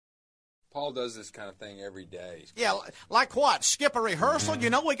Paul does this kind of thing every day. Yeah, like what? Skip a rehearsal? You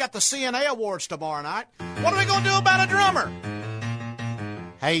know we got the CNA Awards tomorrow night. What are we going to do about a drummer?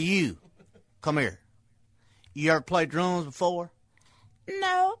 Hey, you. Come here. You ever played drums before?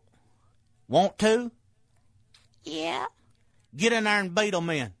 No. Want to? Yeah. Get in there and beat them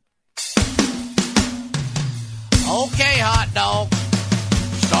in. Okay, hot dog.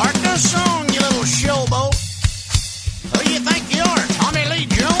 Start the song, you little showboat. Who do you think you are, Tommy Lee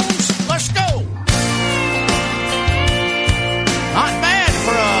Jones? Let's go. Not bad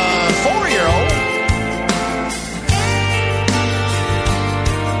for a 4-year-old.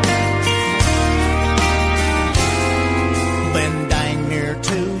 Been dang near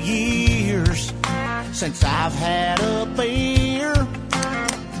 2 years since I've had a beer.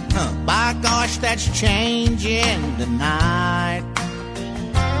 By gosh, that's changing tonight.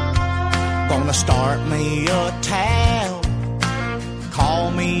 Gonna start me a tab,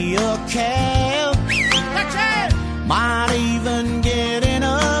 call me a cab. That's it. Might even get in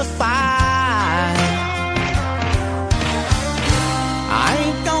a fight. I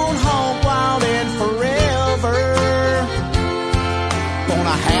ain't gonna hog wild it forever.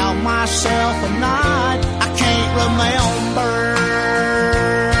 Gonna have myself a night I can't remember.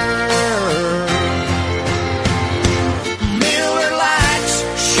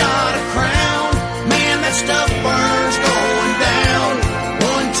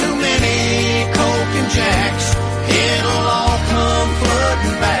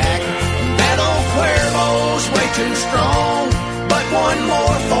 Too strong, but one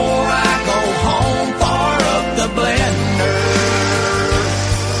more before I go home. Far up the blender.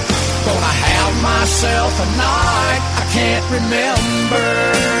 Gonna have myself a night I can't remember.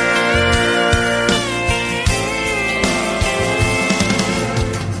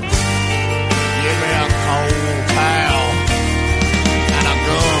 Give me a cold pal and a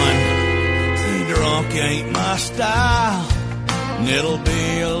gun. Drunk ain't my style, and it'll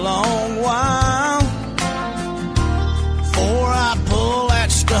be a long while before I pull that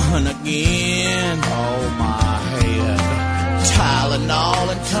stun again. Oh, my head, Tylenol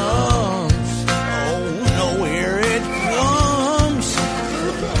and Tums. Oh, no, here it comes.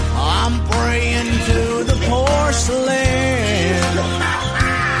 I'm praying to the porcelain.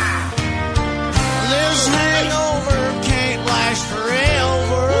 This hangover can't last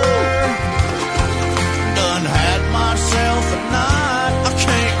forever. Done had myself a night I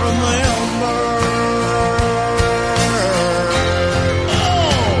can't remember.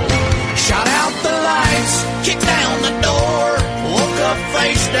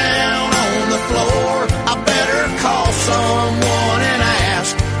 Face down on the floor. I better call someone and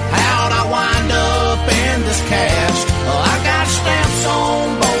ask, how'd I wind up in this cast? I got stamps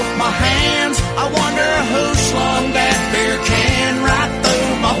on both my hands. I wonder who slung that beer can right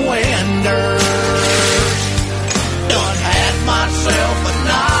through my winders. Done had myself a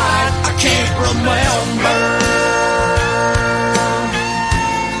night I can't remember.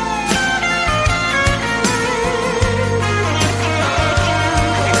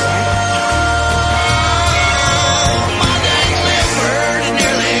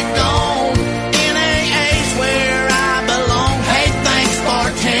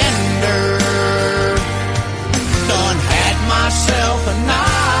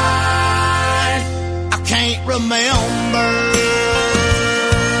 Remember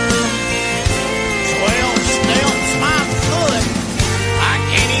 12 steps my foot, I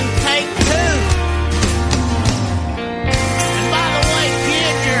can't even take 2. And by the way,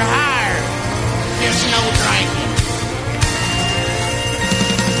 kid, you're hired. Just no drinking.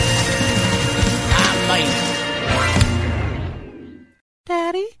 I made it.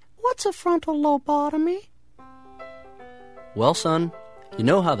 Daddy, what's a frontal lobotomy? Well, son, you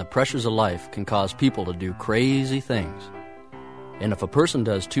know how the pressures of life can cause people to do crazy things. And if a person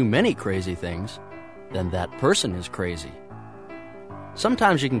does too many crazy things, then that person is crazy.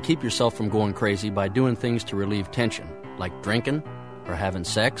 Sometimes you can keep yourself from going crazy by doing things to relieve tension, like drinking or having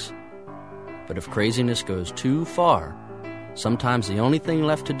sex. But if craziness goes too far, sometimes the only thing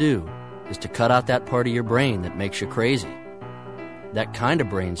left to do is to cut out that part of your brain that makes you crazy. That kind of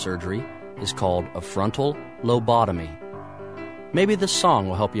brain surgery is called a frontal lobotomy. Maybe this song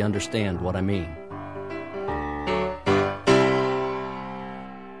will help you understand what I mean.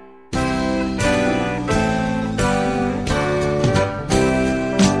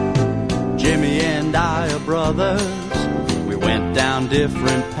 Jimmy and I are brothers. We went down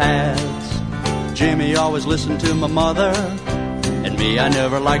different paths. Jimmy always listened to my mother, and me, I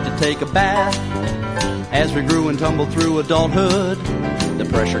never liked to take a bath. As we grew and tumbled through adulthood, the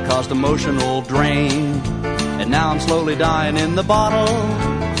pressure caused emotional drain. And now I'm slowly dying in the bottle,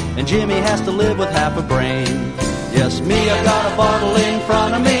 and Jimmy has to live with half a brain. Yes, me, I've got a bottle in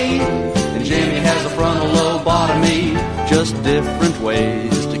front of me, and Jimmy has a frontal lobotomy. Just different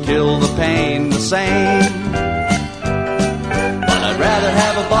ways to kill the pain the same. But I'd rather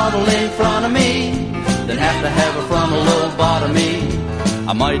have a bottle in front of me than have to have a frontal lobotomy.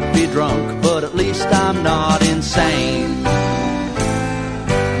 I might be drunk, but at least I'm not insane.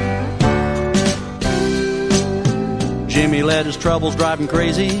 Jimmy let his troubles drive him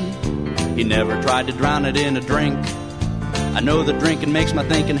crazy. He never tried to drown it in a drink. I know that drinking makes my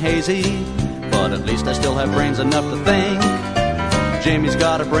thinking hazy, but at least I still have brains enough to think. Jimmy's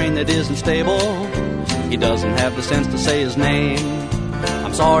got a brain that isn't stable. He doesn't have the sense to say his name.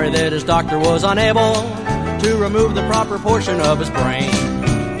 I'm sorry that his doctor was unable to remove the proper portion of his brain.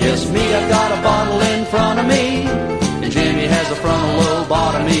 Yes, me, I've got a bottle in front of me, and Jimmy has a frontal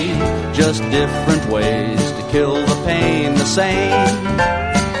lobotomy. Just different ways to kill the pain the same.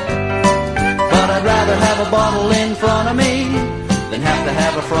 But I'd rather have a bottle in front of me than have to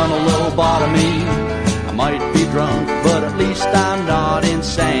have a frontal lobotomy. I might be drunk, but at least I'm not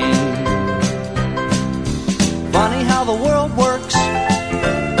insane. Funny how the world works.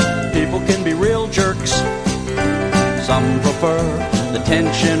 People can be real jerks. Some prefer the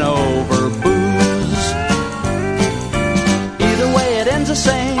tension over booze. Either way it ends the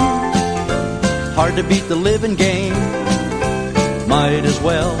same. Hard to beat the living game. Might as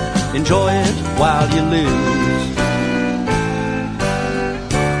well enjoy it while you lose.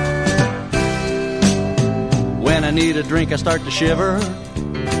 When I need a drink I start to shiver,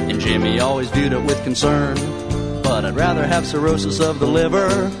 and Jimmy always viewed it with concern. But I'd rather have cirrhosis of the liver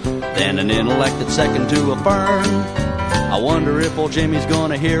than an intellect that's second to a fern. I wonder if old Jimmy's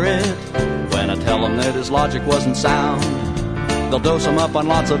gonna hear it when I tell him that his logic wasn't sound. They'll dose him up on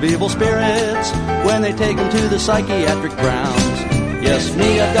lots of evil spirits when they take him to the psychiatric grounds. Yes,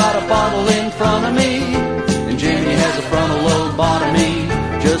 me, I've got a bottle in front of me, and Jimmy has a frontal lobotomy.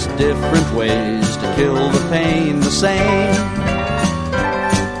 Just different ways to kill the pain the same.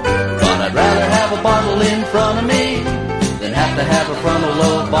 But I'd rather have a bottle in front of me than have to have a frontal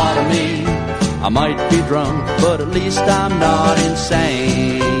lobotomy. I might be drunk, but at least I'm not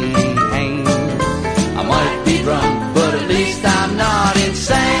insane. I might be drunk, but at least I'm not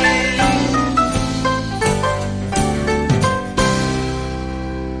insane.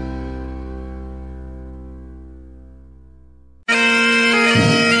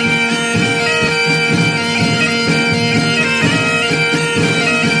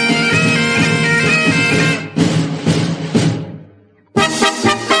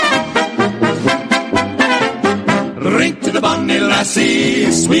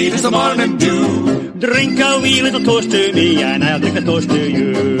 Sweet as the morning dew. Drink a wee little toast to me, and I'll drink a toast to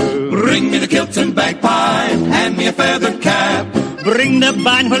you. Bring me the kilt and bagpipe, hand me a feathered cap. Bring the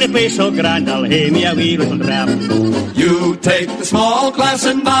band while they play so grand, I'll hay me a wee little drap. You take the small glass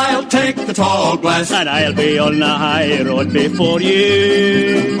and I'll take the tall glass, and I'll be on the high road before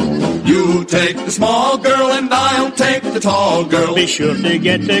you. You take the small girl and I'll take the tall girl. Be sure to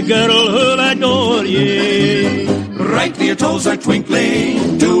get the girl who'll adore you. Brightly your toes are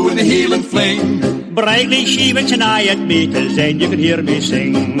twinkling, doing the heel and fling. Brightly she winks an eye at me, 'cause then you can hear me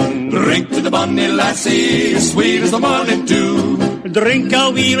sing. Drink to the bonny lassie, sweet as the morning dew. Drink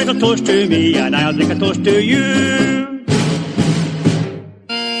a wee little toast to me, and I'll drink a toast to you.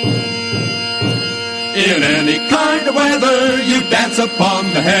 In any kind of weather, you dance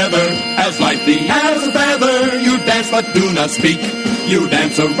upon the heather. As lightly as a feather, you dance but do not speak. You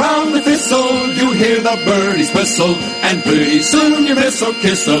dance around the thistle, you hear the birdies whistle, and pretty soon you miss or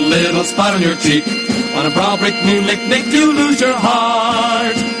kiss a little spot on your cheek. On a brow brick moonlight night, you lose your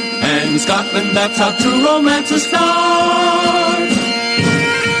heart, and in Scotland that's how true romances start.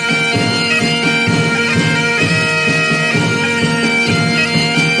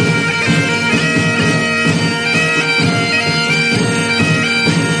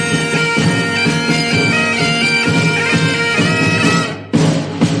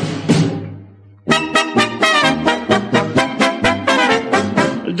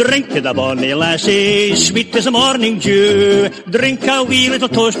 Drink to the bonny lassie, sweet as the morning dew. Drink a wee little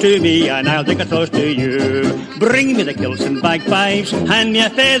toast to me, and I'll drink a toast to you. Bring me the kilts and bagpipes, hand me a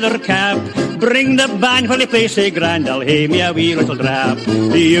feather cap. Bring the band while they play so grand, I'll hay me a wee little drap.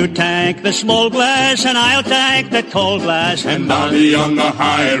 You take the small glass, and I'll take the tall glass, and I'll be on the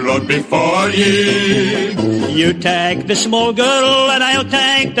high road before ye. You take the small girl, and I'll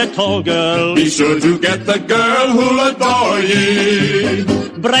take the tall girl. Be sure to get the girl who'll adore ye.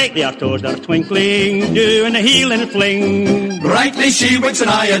 Brightly our toes are twinkling, doing a heel and a fling. Brightly she winks an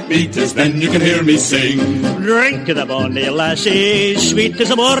eye at me, 'tis then you can hear me sing. Drink to the bonny lassie, sweet as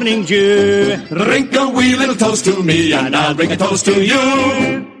the morning dew. Drink a wee little toast to me, and I'll drink a toast to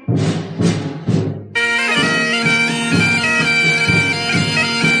you.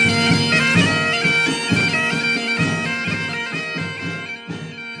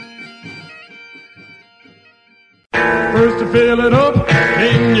 First you fill it up,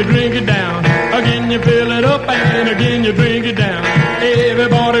 then you drink it down. Again you fill it up, and again you drink it down.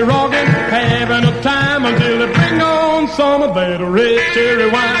 Everybody rocking, having a time until they bring on some of that red cherry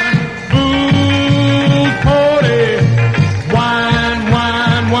wine. Booze party, wine,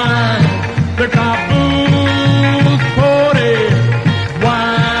 wine, wine. The cop booze party,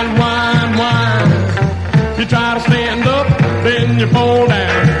 wine, wine, wine. You try to stand up, then you fall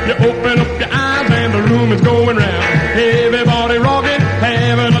down. You open up your eyes and the room is going round. Everybody rocking,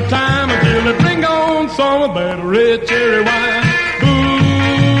 having a time until they bring on some of that red cherry wine.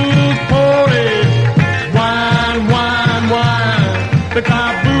 Booze party, wine, wine, wine. The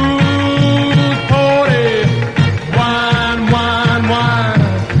cop booze party, wine, wine, wine.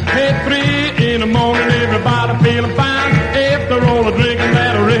 At 3 in the morning, everybody feeling fine after all the drinking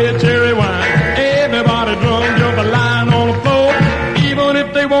that red cherry wine. Everybody drunk, jumping lying on the floor. Even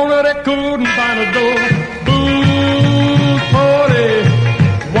if they wanted, they couldn't find a door. Booze party,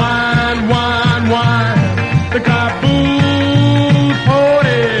 wine, wine, wine. The cop booze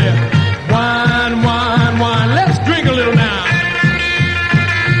party, wine, wine, wine. Let's drink a little now.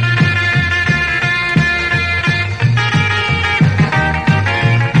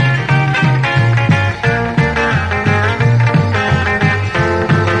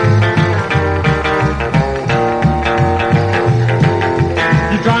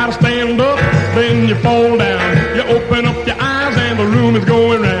 You try to stand up, then you fall down. You open up your eyes and the room is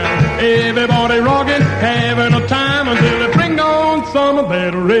going round. Everybody rocking, having a time until they bring on some of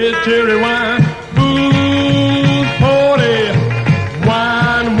that red cherry wine. Booze party,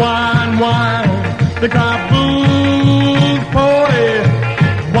 wine, wine, wine. The cop booze party,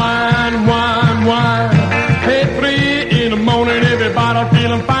 wine, wine, wine. At 3 in the morning, everybody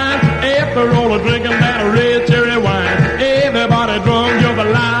feeling fine after all the drinking that red cherry wine. Everybody drunk,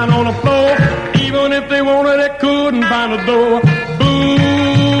 jumping lying on the floor. Even if they wanted, they couldn't find a door.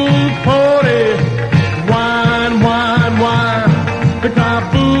 Booze party, wine, wine, wine. The cop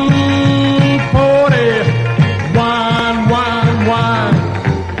booze party, wine, wine, wine.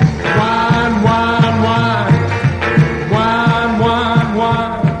 Wine, wine, wine. Wine, wine,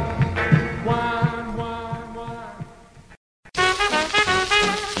 wine. Wine, wine, wine.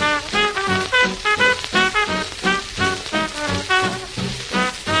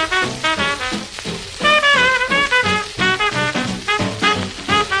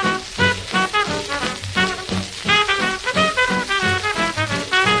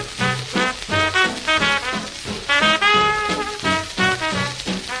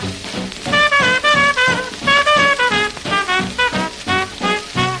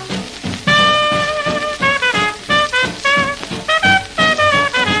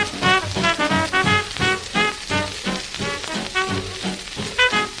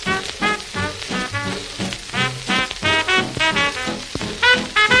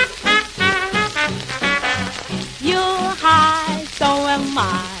 You're high, so am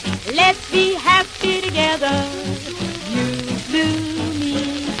I. Let's be happy together. You flew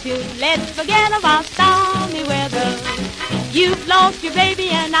me too. Let's forget about stormy weather. You've lost your baby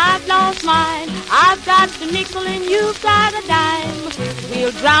and I've lost mine. I've got the nickel and you've got a dime.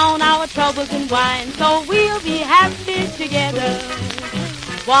 We'll drown our troubles in wine, so we'll be happy together.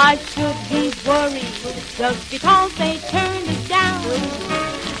 Why should we worry just because they turned us down?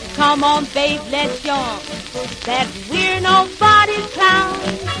 Come on, babe, let's yawn that we're nobody's clown.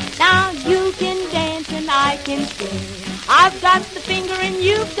 Now you can dance and I can sing. I've got the finger and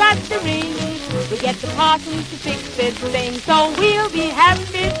you've got the ring. We get the parsons to fix this thing, so we'll be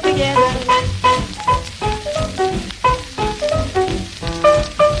happy together.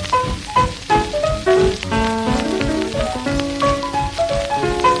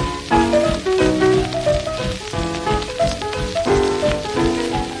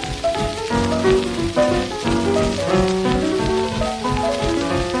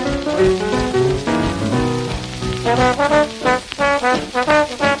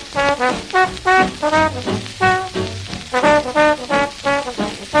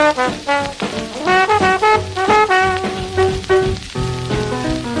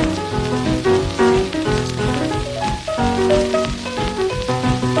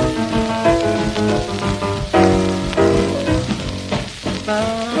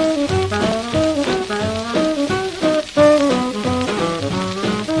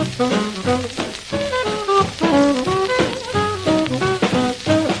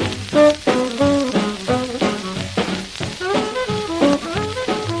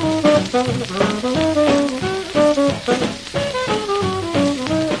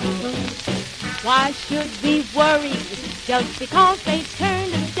 just because they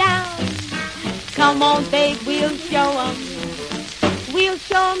turned us down. Come on, babe, we'll show 'em. We'll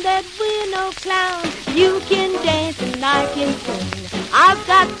show 'em that we're no clowns. You can dance and I can sing. I've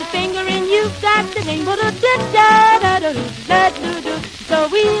got the finger and you've got the ring. So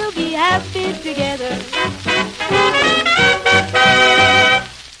we'll be happy together.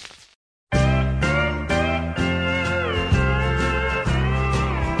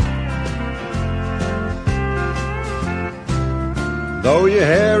 Though your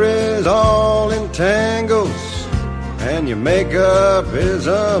hair is all in tangles and your makeup is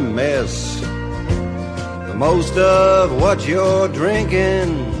a mess, the most of what you're drinking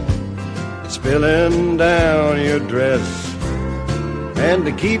is spilling down your dress. And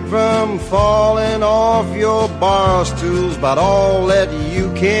to keep from falling off your bar stool's about all that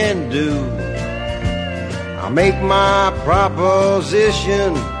you can do. I'll make my proposition,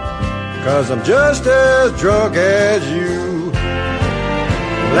 'cause I'm just as drunk as you.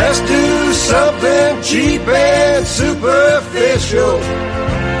 Let's do something cheap and superficial.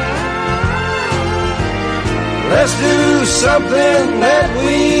 Let's do something that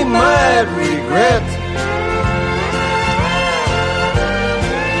we might regret.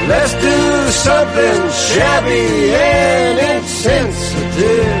 Let's do something shabby and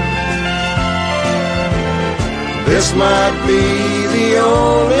insensitive. This might be the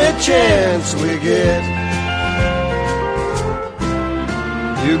only chance we get.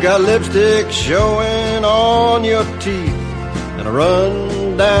 You got lipstick showing on your teeth and a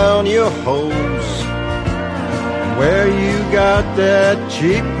run down your hose. And where you got that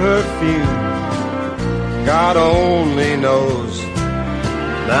cheap perfume, God only knows.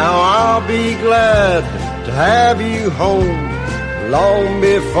 Now I'll be glad to have you home long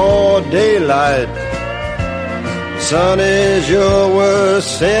before daylight. The sun is your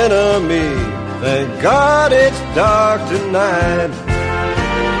worst enemy. Thank God it's dark tonight.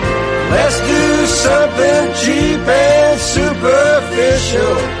 Let's do something cheap and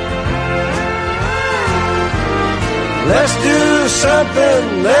superficial. Let's do something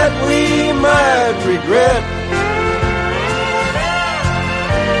that we might regret.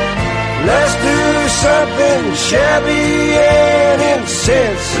 Let's do something shabby and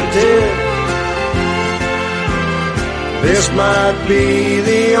insensitive. This might be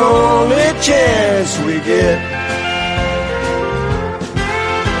the only chance we get.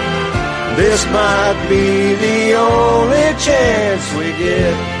 This might be the only chance we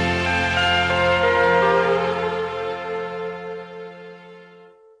get.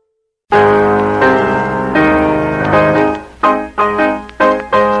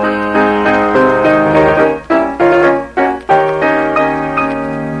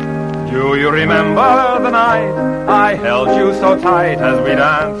 Do you remember the night I held you so tight as we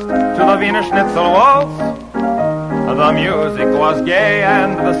danced to the Wiener Schnitzel waltz? The music was gay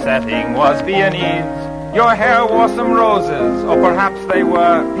and the setting was Viennese. Your hair wore some roses, or perhaps they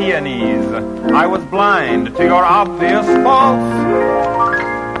were peonies. I was blind to your obvious faults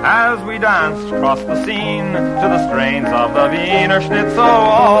as we danced across the scene to the strains of the Wiener Schnitzel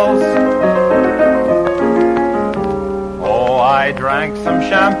waltz. Oh, I drank some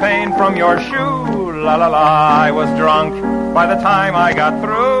champagne from your shoe, la la la. I was drunk by the time I got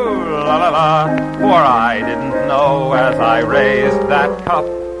through, la la la. For I didn't know as I raised that cup,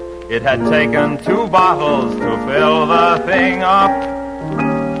 it had taken 2 bottles to fill the thing up.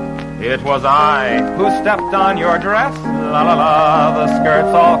 It was I who stepped on your dress, la la la. The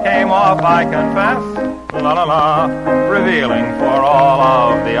skirts all came off, I confess, la la la. Revealing for all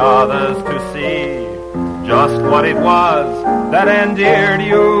of the others to see just what it was that endeared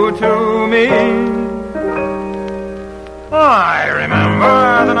you to me. I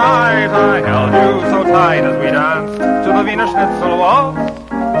remember the night I held you so tight as we danced to the Wiener Schnitzel waltz.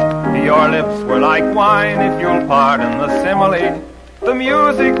 Your lips were like wine, if you'll pardon the simile. The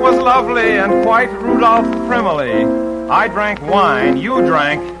music was lovely and quite Rudolph Primely. I drank wine, you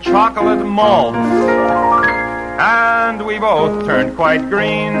drank chocolate malts. And we both turned quite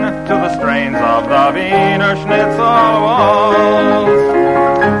green to the strains of the Wiener Schnitzel waltz.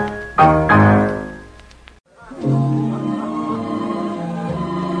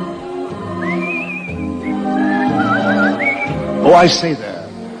 Oh, I say there,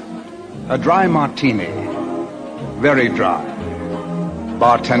 a dry martini, very dry.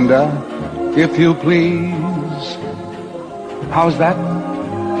 Bartender, if you please. How's that?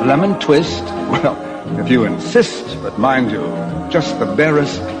 Lemon twist? Well, if you insist, but mind you, just the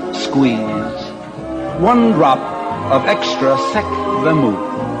barest squeeze. 1 drop of extra sec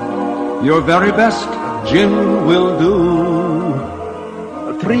vermouth. Your very best gin will do.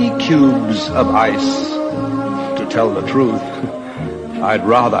 3 cubes of ice to tell the truth, I'd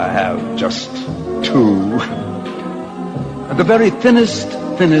rather have just two. The very thinnest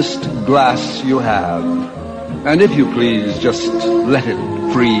glass you have. And if you please, just let it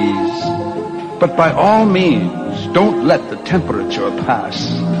freeze. But by all means, don't let the temperature pass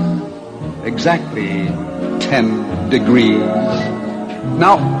exactly 10 degrees.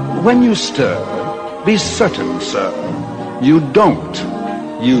 Now, when you stir, be certain, sir, you don't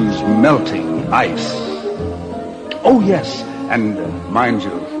use melting ice. Oh, yes, and mind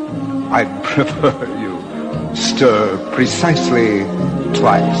you, I'd prefer you stir precisely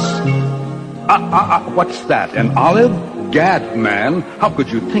twice. What's that, an olive? Gad, man, how could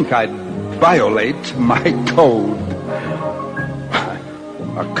you think I'd violate my code?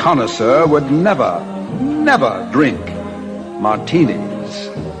 A connoisseur would never drink martinis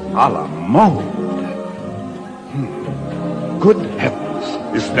a la mode. Good heavens,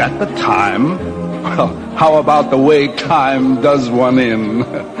 is that the time? Well, how about the way time does one in?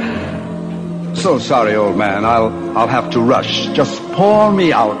 So sorry, old man, I'll have to rush. Just pour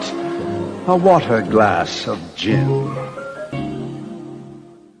me out a water glass of gin.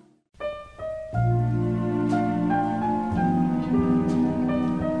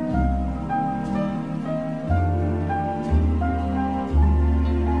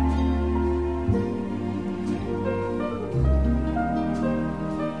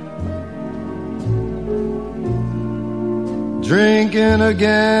 Drinking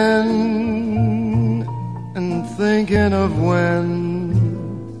again and thinking of when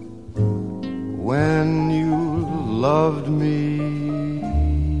you loved me.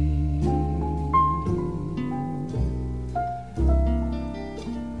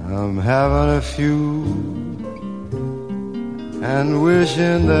 I'm having a few and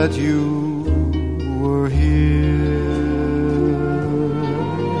wishing that you were here.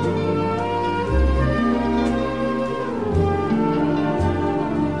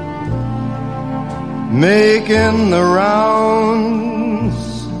 Making the rounds,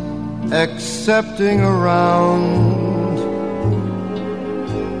 accepting around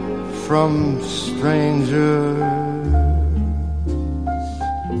from strangers,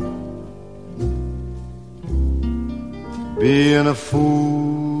 being a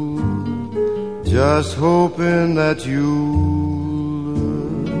fool, just hoping that you'll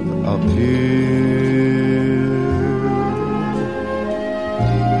appear.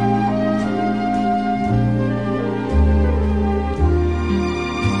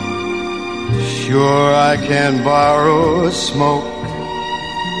 Sure, I can borrow a smoke,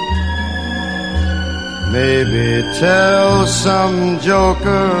 maybe tell some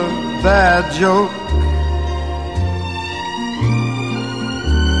joker bad joke,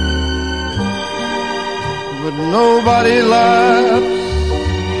 but nobody laughs.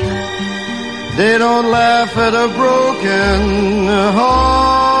 They don't laugh at a broken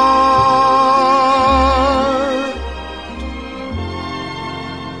heart.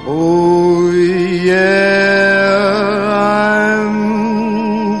 Oh yeah,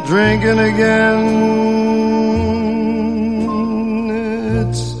 I'm drinking again.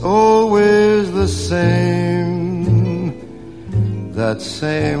 It's always the same, that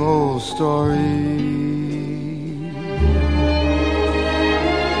same old story.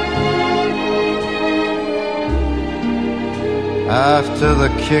 After the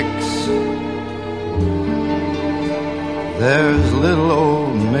kicks, there's little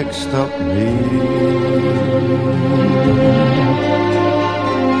old mixed up me.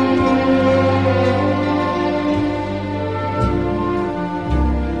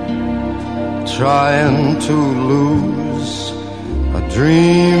 Trying to lose a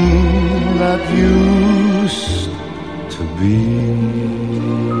dream that used to be.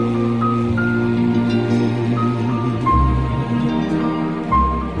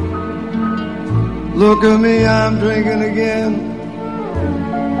 Look at me, I'm drinking again,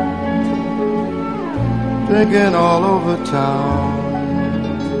 drinking all over town.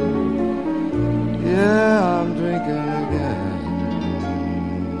 Yeah, I'm drinking again.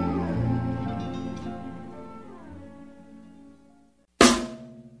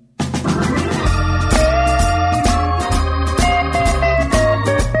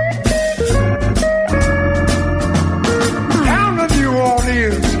 Down in New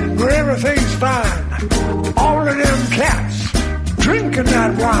Orleans, where everything's fine. All of them cats drinking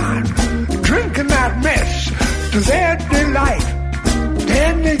that wine, drinking that mess to their delight.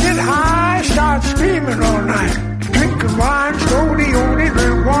 Then they get high, start screaming all night. Drinking wine, slowly, only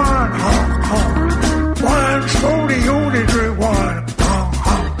drink wine, honk, honk. Wine, slowly, only drink wine, honk,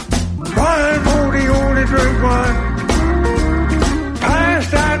 honk. Wine, only drink wine. Pass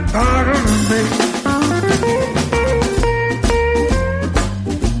that bottle to me.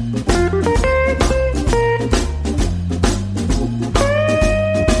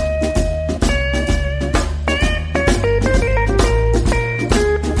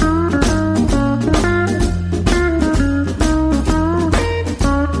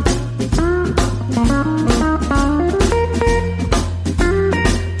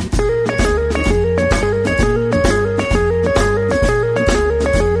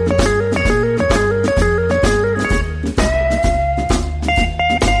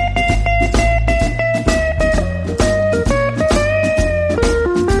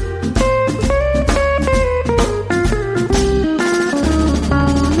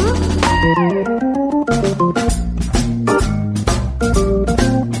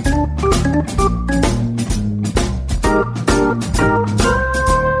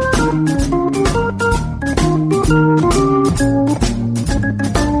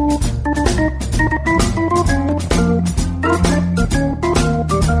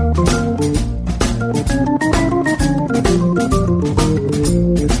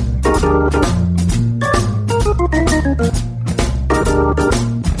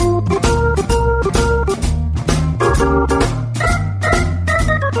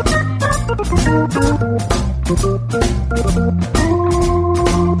 You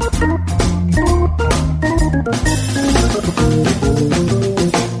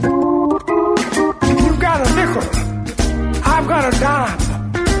got a nickel, I've got a dime.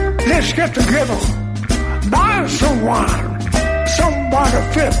 Let's get together, buy some wine. Some by the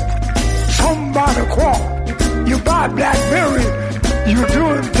fifth, some by the quart. You buy blackberry, you're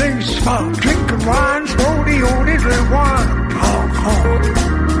doing things smart. Drinking wine, slowly, only drink wine.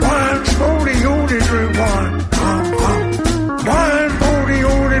 Wine, slowly, only drink wine. Wine, slowly,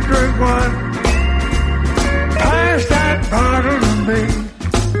 only drink wine. Pass that bottle to me.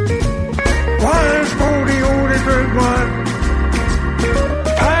 Wine, slowly, only drink wine.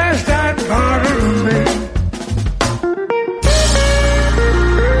 Pass that bottle to me.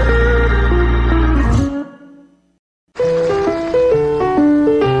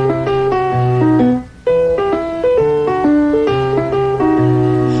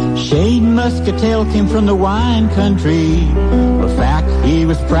 Muscatel came from the wine country, a fact he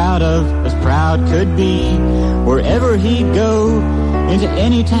was proud of, as proud could be. Wherever he'd go, into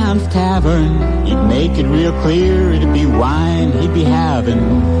any town's tavern, he'd make it real clear it'd be wine he'd be having.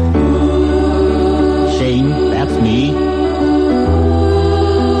 Shane, that's me.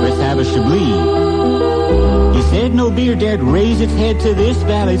 Let's have a Chablis. He said no beer dared raise its head to this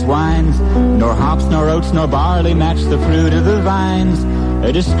valley's wines, nor hops, nor oats, nor barley match the fruit of the vines.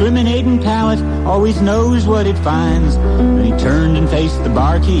 A discriminating palate always knows what it finds. Then he turned and faced the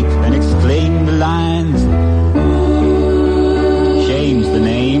barkeep and exclaimed the lines. Shane's the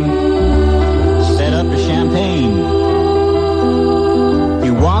name. Set up a champagne.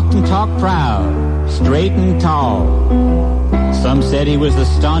 He walked and talked proud, straight and tall. Some said he was the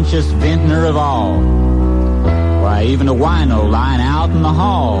staunchest vintner of all. Why, even a wino lying out in the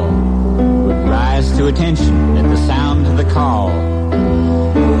hall would rise to attention at the sound of the call.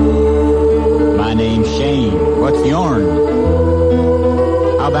 My name's Shane. What's yourn?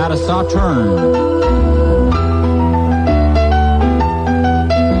 How about a Sauterne?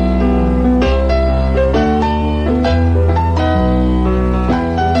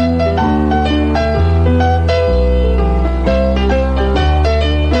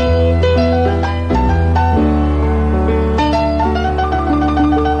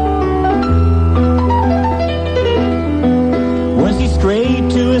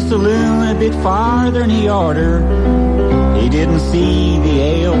 Saloon a bit farther than he ordered. He didn't see the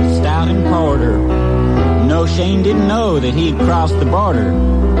ale, stout and porter. No, Shane didn't know that he'd crossed the border.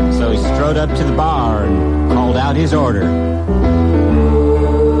 So he strode up to the bar and called out his order.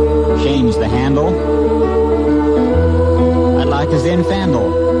 Change the handle. I'd like a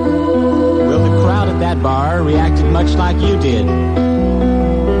Zinfandel. Well, the crowd at that bar reacted much like you did.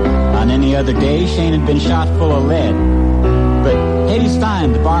 On any other day, Shane had been shot full of lead. But Hetty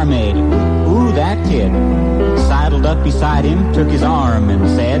Stein, the barmaid, ooh, that kid, sidled up beside him, took his arm and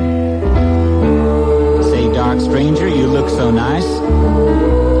said, "Say, dark stranger, you look so nice.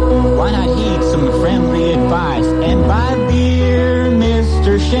 Why not heed some friendly advice and buy beer,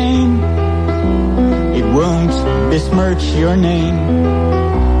 Mr. Shane? It won't besmirch your name.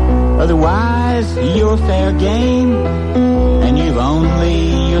 Otherwise, you're fair game, and you've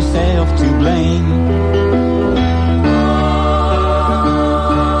only yourself to blame."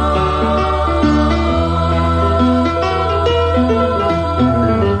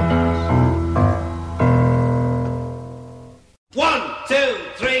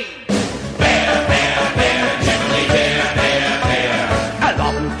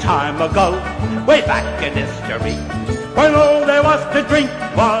 Ago, way back in history, when all there was to drink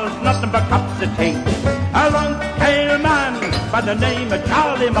was nothing but cups of tea. Along came a man by the name of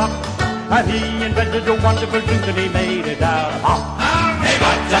Charlie Mock, and he invented a wonderful drink and he made it out of hop. He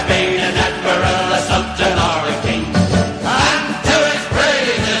might have been an admiral, a sultan or a king, and to his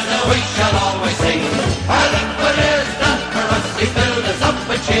praises we shall always sing. Our liquid is done for us, he filled us up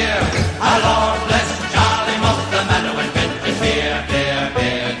with cheer. Our Lord bless Charlie Mock, the man who invented beer, beer,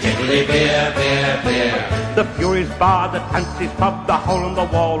 beer, tiddly beer, beer, beer. The Furies bar, the Fancy's pub, the hole in the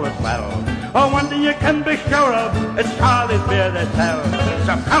wall as well. Oh, one thing you can be sure of, it's Charlie's beer they sell.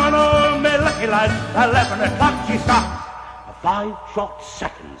 So come on, all me lucky lads, 11 o'clock she stops. 5 short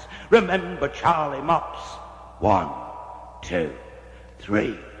seconds, remember Charlie Mops. 1, 2,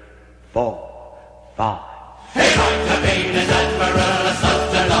 3, 4, 5. He might have been an admiral, a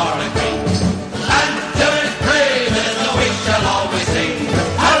sultan or a king, and to his praises we shall always sing.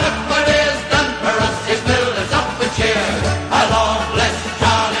 Our look what he has done for us, he's filled us up with cheer. Our Lord bless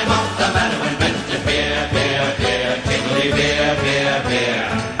Charlie Mop, the man who invented beer, beer, beer, tiddly beer, beer, beer.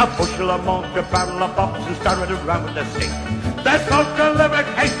 A bushel of malt, a barrel of box, and started around with the stick. That's called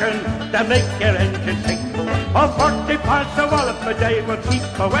lubrication, to make your engine tick. A 40 parts of wallop a day will keep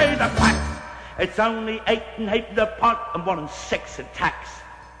away the quacks. It's only 8 and 8 the pot and 1 and 6 in tax.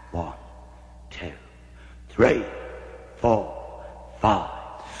 1, 2, 3, 4, 5.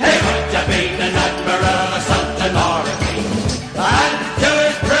 Hey, would you be an admiral or something or a king? And to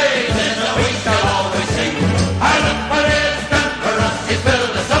his praises we shall always sing. And look what it's done for us, he's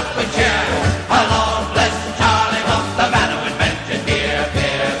filled us up with cheer. And Lord bless Charlie Muff, the man who invented beer,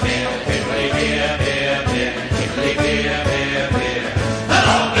 beer, beer, piddly beer, beer, beer, piddly beer, beer, beer. And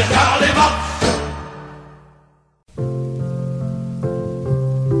Lord bless Charlie Muff.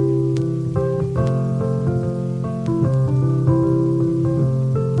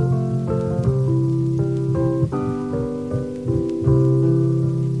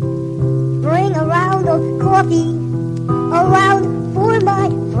 Coffee around for my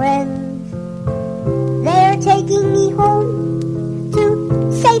friends. They're taking me home to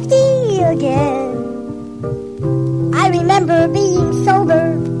safety again. I remember being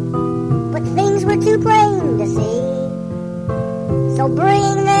sober, but things were too plain to see. So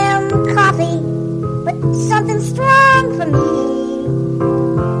bring them coffee, but something strong for me.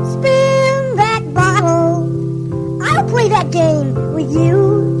 Spin that bottle, I'll play that game with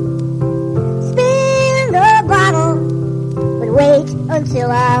you. Wait until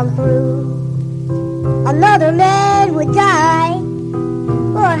I'm through. Another man would die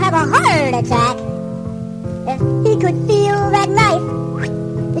or have a heart attack if he could feel that knife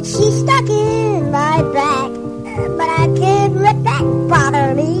that she stuck in my back. But I can't let that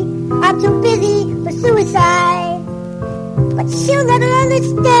bother me. I'm too busy for suicide. But she'll never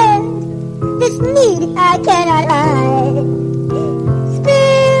understand this need I cannot hide.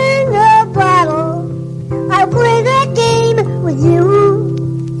 Spin the bottle, I'll play that game with you.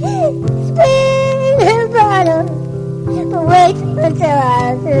 Spin the bottle, but wait until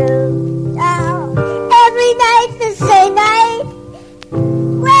I'm through. Oh, every night's the same night.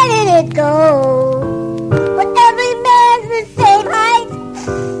 Where did it go? But every man's the same height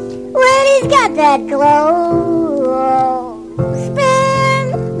when he's got that glow. Spin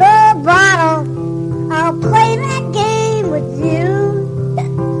the bottle, I'll play that game with you.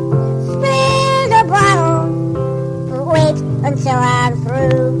 Spin the bottle, but wait until I'm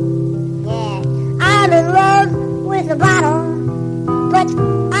through. Yeah, I'm in love with the bottle, but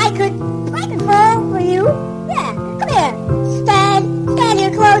I could fall for you. Yeah, come here, stand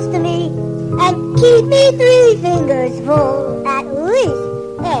here close to me, and keep me 3 fingers full at least.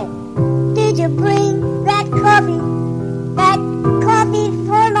 Hey, did you bring that coffee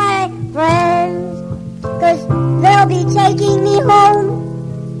for my friends? 'Cause they'll be taking me home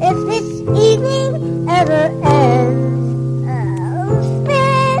if this evening ever ends.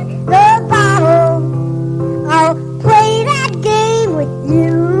 Spin the bottle, I'll play that game with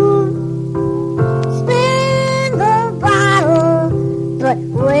you. Spin the bottle, but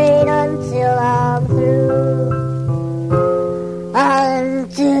wait until I'm through.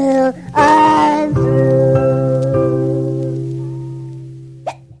 Until I'm through.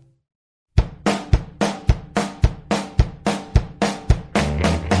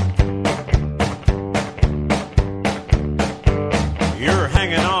 You're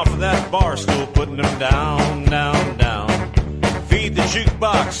hanging off of that bar stool, putting them down, down, down. Feed the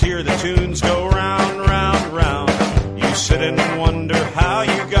jukebox, hear the tunes go round, round, round. You sit and wonder how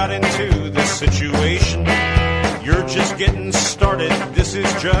you got into this situation. You're just getting started, this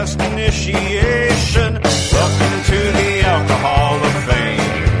is just initiation. Welcome to the Alcohol of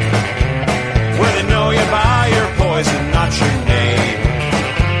Fame, where they know you by your poison, not your name.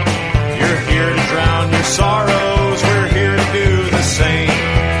 You're here to drown your sorrows, we're here to do the same.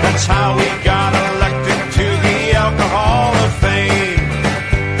 That's how we got elected to the Alcohol of Fame.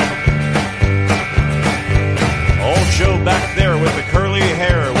 Old Joe back there with the curly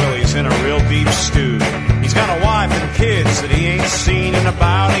hair, well, he's in a real deep stew. He's got a wife and kids that he ain't seen in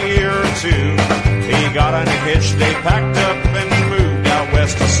about a year or two. He got unhitched, they packed up and moved out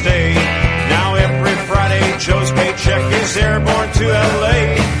west to stay. Now every Friday, Joe's paycheck is airborne to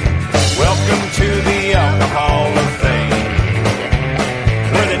L.A. Welcome to the Alcohol of Fame,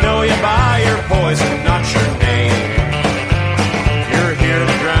 where they know you by your poison, not your name. You're here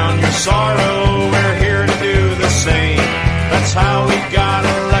to drown your sorrow, we're here to do the same. That's how we got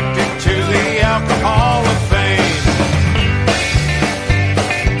elected to the Alcohol of Fame.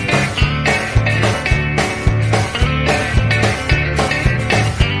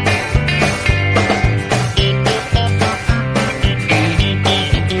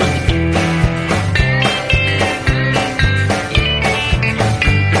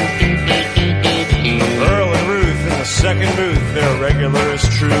 Second booth, they're regular is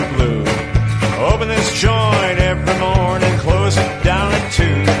true blue. Open this joint every morning, close it down at 2.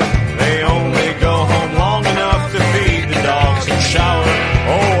 They only go home long enough to feed the dogs and shower.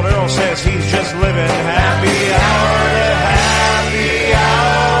 Old Earl says he's just living happy hour to happy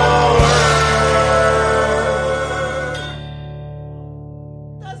hour.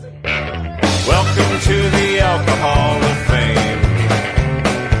 Welcome to the Alcohol of Fame,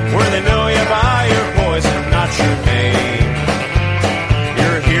 where they know you by your poison, not your name.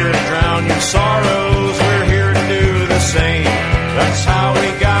 You're here to drown your sorrows, we're here to do the same. That's how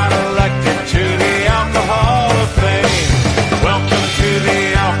we got elected to the Alcohol of Fame. Welcome to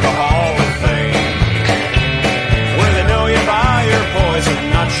the Alcohol of Fame, where they know you by your poison,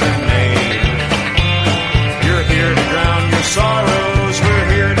 not your name. You're here to drown your sorrows, we're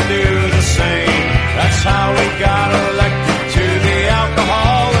here to do the same. That's how we got elected to the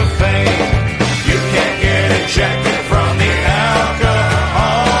Alcohol of Fame. You can't get ejected from the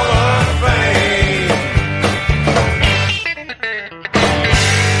Alcohol of Fame.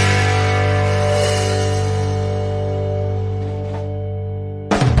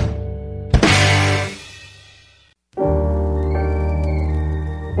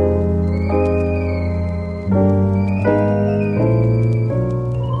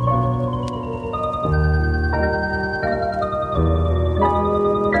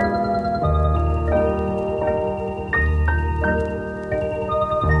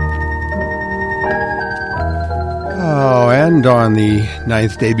 And on the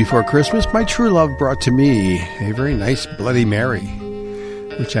 9th day before Christmas, my true love brought to me a very nice Bloody Mary,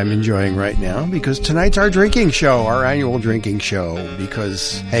 which I'm enjoying right now because tonight's our drinking show, our annual drinking show,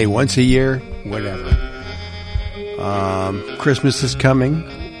 because, hey, once a year, whatever. Christmas is coming.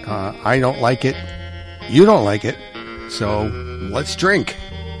 I don't like it. You don't like it. So let's drink.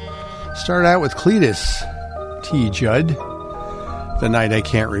 Start out with Cletus T. Judd, The Night I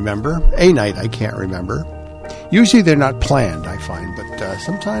Can't Remember. A Night I Can't Remember. Usually they're not planned, I find, but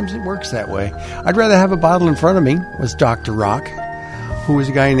sometimes it works that way. I'd rather have a bottle in front of me, was Dr. Rock, who was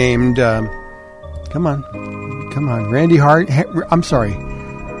a guy named, come on, Randy Hart, I'm sorry,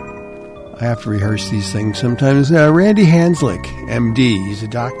 I have to rehearse these things sometimes. Randy Hanslick, MD, he's a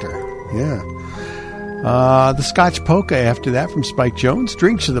doctor, yeah. The Scotch Polka after that from Spike Jones,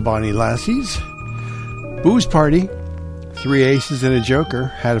 Drinks of the Bonnie Lassies, Booze Party, 3 Aces and a Joker,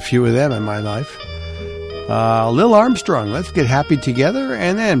 had a few of them in my life. Lil Armstrong, Let's Get Happy Together,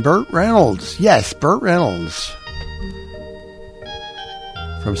 and then Burt Reynolds. Yes, Burt Reynolds.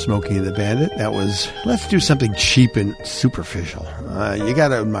 From Smokey and the Bandit. That was, let's do something cheap and superficial. You got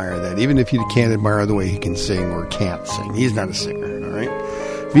to admire that, even if you can't admire the way he can sing or can't sing. He's not a singer, all right?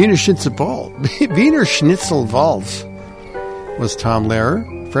 Wiener Schnitzel Waltz was Tom Lehrer.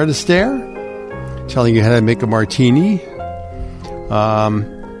 Fred Astaire, telling you how to make a martini.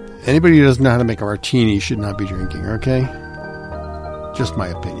 Anybody who doesn't know how to make a martini should not be drinking, okay? Just my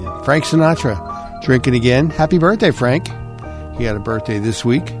opinion. Frank Sinatra, drinking again. Happy birthday, Frank. He had a birthday this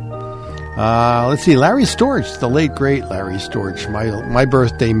week. Let's see, Larry Storch, the late, great Larry Storch, my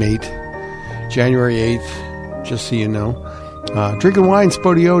birthday mate, January 8th, just so you know. Drinking Wine,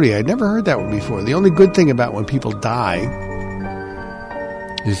 Spodioti. I'd never heard that one before. The only good thing about when people die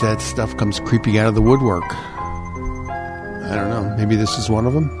is that stuff comes creeping out of the woodwork. I don't know. Maybe this is one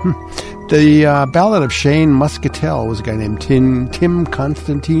of them. The Ballad of Shane Muscatel was a guy named Tim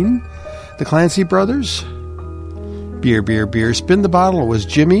Constantine. The Clancy Brothers. Beer, Beer, Beer. Spin the Bottle was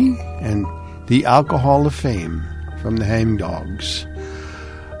Jimmy. And the Alcohol of Fame from the Hang Dogs.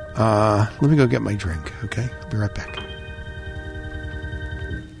 Let me go get my drink, okay? I'll be right back.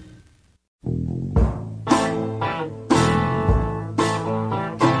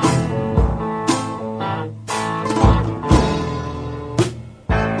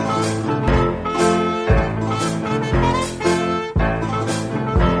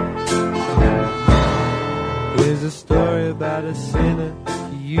 About a sinner,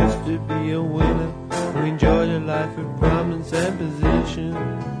 he used to be a winner, who enjoyed a life of prominence and position.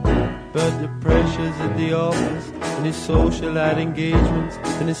 But the pressures at the office, and his socialite engagements,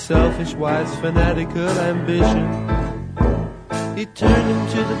 and his selfish wife's fanatical ambition, he turned him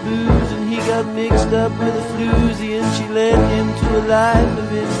to the booze, and he got mixed up with a floozy, and she led him to a life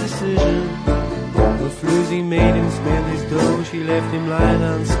of indecision. The floozy made him spend his dough. She left him lying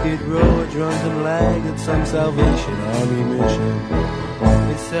on Skid Row, a drunken lag at some Salvation Army mission.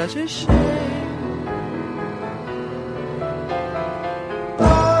 It's such a shame.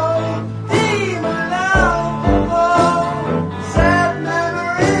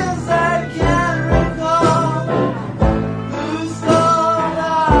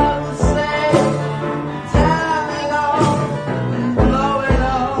 Blowing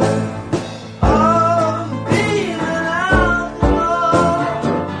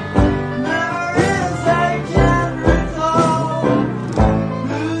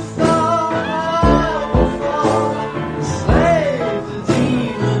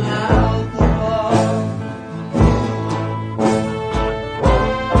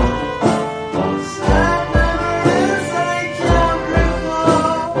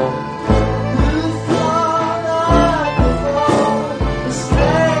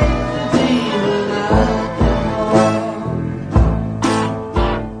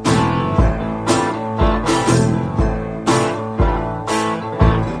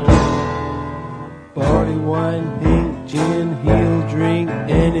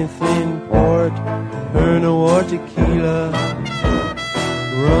tequila,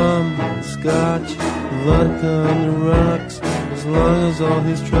 rum, scotch, vodka on the rocks, as long as all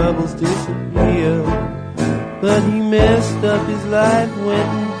his troubles disappear. But he messed up his life, went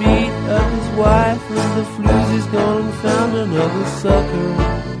and beat up his wife. When the floozy's gone and found another sucker,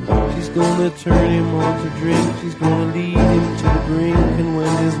 she's gonna turn him on to drink, she's gonna lead him to the brink, and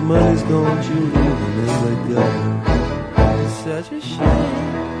when his money's gone, she'll leave him in the gutter. It's such a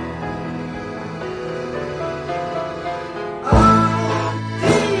shame.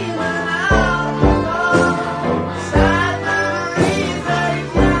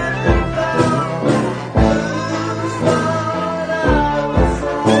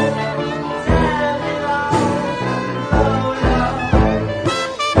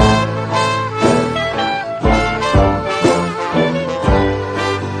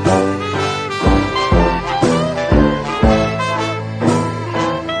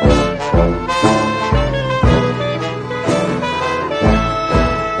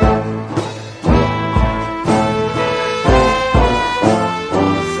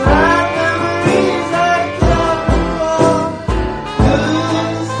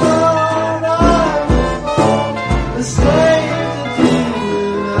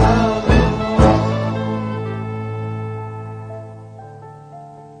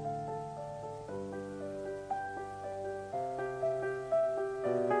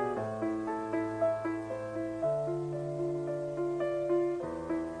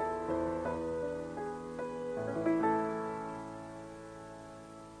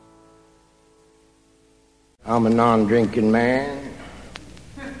 I'm a non-drinking man.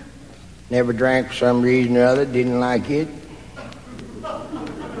 Never drank for some reason or other, didn't like it.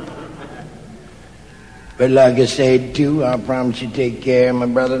 But like I said, too, I promised to take care of my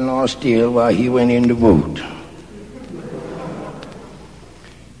brother-in-law Steele while he went in to vote.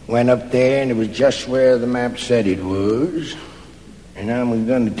 Went up there, and it was just where the map said it was. And I'm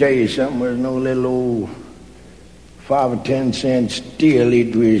going to tell you something, there's no little old 5 or 10 cent Steele.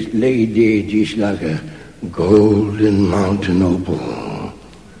 It was laid there just like a golden mountain opal,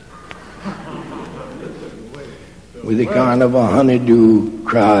 with a kind of a honeydew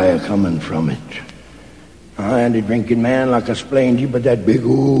cry coming from it. I ain't a drinking man like I explained to you, but that big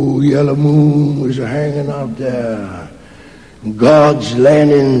old yellow moon was a-hanging out there. God's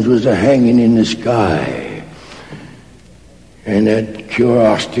lanterns was a-hanging in the sky. And that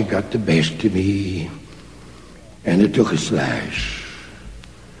curiosity got the best of me, and it took a slash.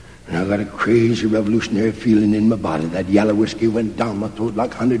 And I got a crazy revolutionary feeling in my body. That yellow whiskey went down my throat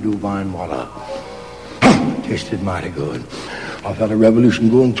like honeydew vine water. Tasted mighty good. I felt a revolution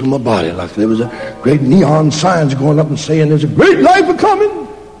going through my body, like there was a great neon signs going up and saying there's a great life a-coming.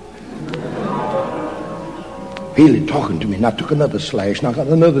 Feel it talking to me, and I took another slash, and I got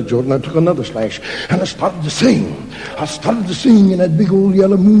another jolt, and I took another slash, and I started to sing. I started to sing in that big old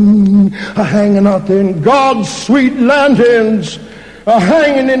yellow moon, hanging out there in God's sweet lanterns,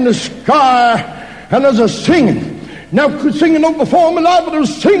 hanging in the sky, and there's a singing. Never singing no before in my life, but it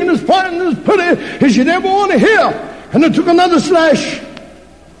was singing as fine and as pretty as you'd ever want to hear. And I took another slash.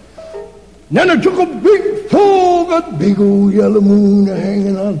 Then I took a big pull, that big old yellow moon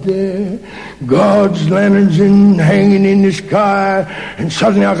hanging out there, God's lanterns hanging in the sky, and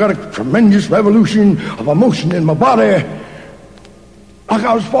suddenly I got a tremendous revolution of emotion in my body, like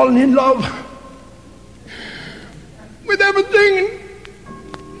I was falling in love with everything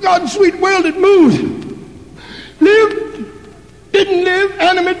in God's sweet world that moved, lived, didn't live,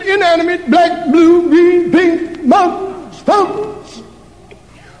 animate, inanimate, black, blue, green, pink, mountains, fountains.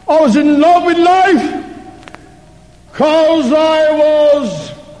 I was in love with life because I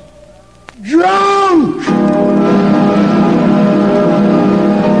was drunk.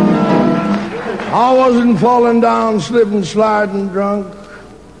 I wasn't falling down, slipping, sliding drunk.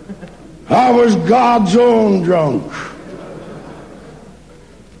 I was God's own drunk.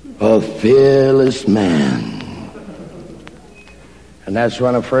 A fearless man. And that's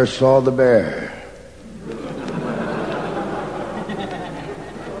when I first saw the bear.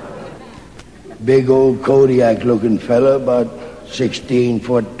 Big old Kodiak-looking fella, about 16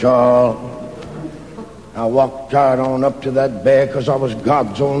 foot tall. I walked right on up to that bear because I was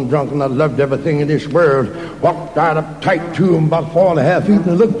God's own drunk and I loved everything in this world. Walked right up tight to him, about 4.5 feet,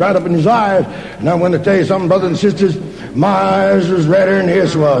 and I looked right up in his eyes. And I'm going to tell you something, brothers and sisters, my eyes was redder than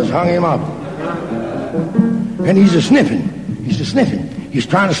his was. Hung him up. And he's a-sniffing. He's a-sniffing. He's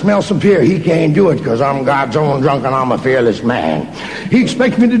trying to smell some fear. He can't do it because I'm God's own drunk and I'm a fearless man. He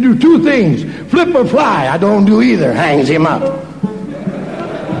expects me to do two things, flip or fly. I don't do either. Hangs him up.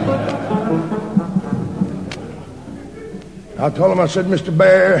 I told him, I said, Mr.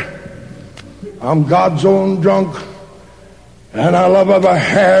 Bear, I'm God's own drunk, and I love every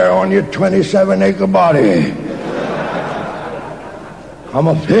hair on your 27-acre body. I'm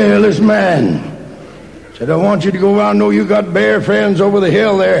a fearless man. Said, I want you to go around, know you got bear friends over the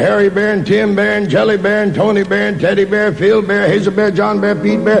hill there. Harry Bear and Tim Bear and Jelly Bear and Tony Bear and Teddy Bear, Phil Bear, Hazel Bear, John Bear,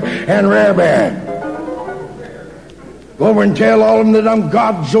 Pete Bear, and Rare Bear. Go over and tell all of them that I'm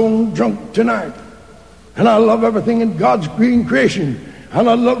God's own drunk tonight. And I love everything in God's green creation. And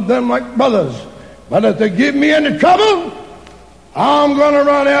I love them like brothers. But if they give me any trouble, I'm going to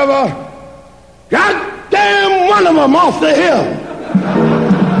run every goddamn one of them off the hill.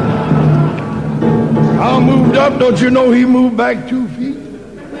 I moved up, don't you know he moved back 2 feet?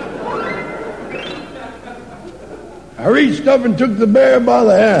 I reached up and took the bear by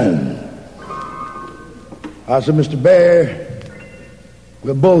the hand. I said, Mr. Bear,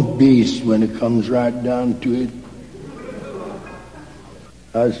 we're both beasts when it comes right down to it.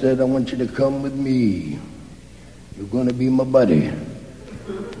 I said, I want you to come with me. You're going to be my buddy.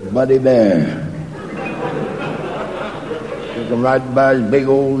 Buddy Bear. Took him right by his big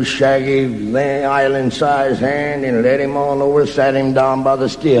old shaggy island-sized hand and led him on over, sat him down by the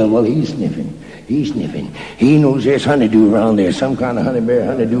still. Well, he's sniffing. He's sniffing. He knows there's honeydew around there. Some kind of honey bear,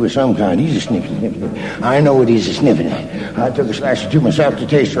 honeydew of some kind. He's a sniffing. I know what he's a sniffing at. I took a slice or two myself to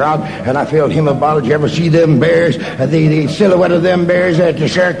taste her out, and I filled him a bottle. Did you ever see them bears? The silhouette of them bears at the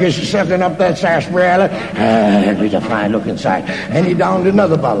circus sucking up that sarsaparilla? That was a fine-looking sight. And he downed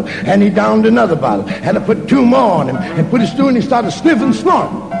another bottle, and he downed another bottle. And I put 2 more on him, and put his through, and he started sniffing,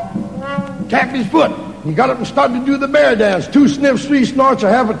 snorting. Tapped his foot. He got up and started to do the bear dance. 2 sniffs, 3 snorts, a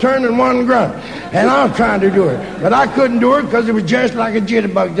half a turn, and 1 grunt. And I was trying to do it. But I couldn't do it because it was just like a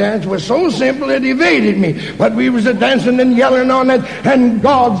jitterbug dance. It was so simple it evaded me. But we was a-dancing and yelling on it, and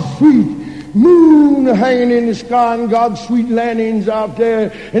God's sweet moon hanging in the sky, and God's sweet landings out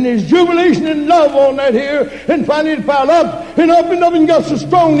there, and there's jubilation and love on that here. And finally it piled up and up and up and got so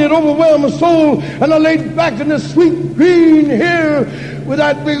strong it overwhelmed my soul. And I laid back in the sweet green here with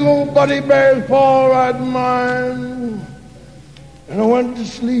that big old Buddy Bear's paw right in mine. And I went to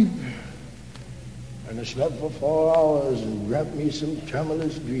sleep. And I slept for 4 hours and dreamt me some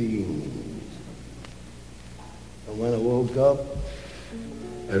tremulous dreams. And when I woke up,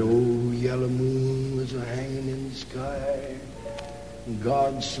 that old yellow moon was a-hanging in the sky. And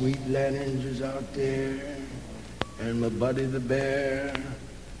God's sweet lanterns was out there. And my buddy the bear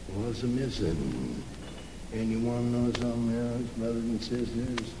was a-missing. And you want to know something else, brothers and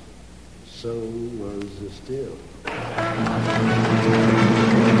sisters? So was the still.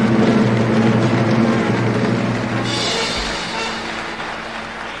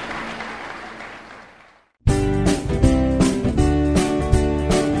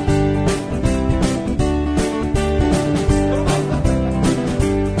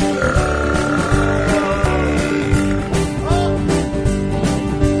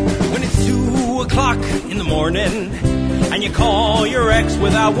 And you call your ex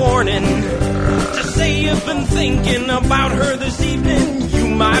without warning to say you've been thinking about her this evening. You,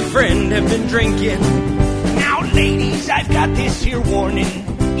 my friend, have been drinking. Now, ladies, I've got this here warning.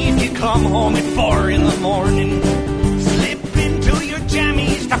 If you come home at 4 in the morning, slip into your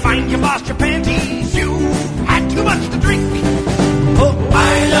jammies to find you lost your panties. You've had too much to drink. Oh,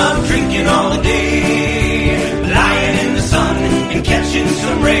 I love drinking all the day, lying in the sun and catching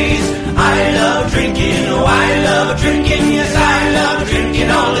some rays. I love drinking, oh, I love drinking, yes, I love drinking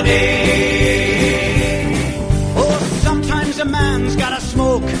all the day. Oh, sometimes a man's gotta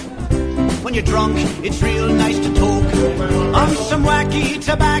smoke. When you're drunk, it's real nice to toke on some wacky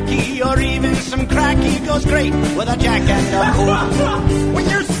tobacco or even some cracky. Goes great with a Jack and a Coke. When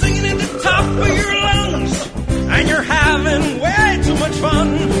you're singing at the top of your lungs and you're having way too much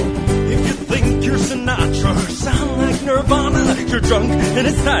fun, if you think you're Sinatra or sound like Nirvana, you're drunk and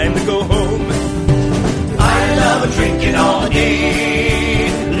it's time to go home. I love drinking all day,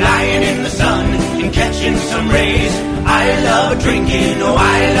 lying in the sun and catching some rays. I love drinking, oh,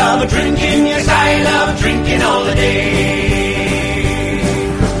 I love drinking, yes, I love drinking all the day.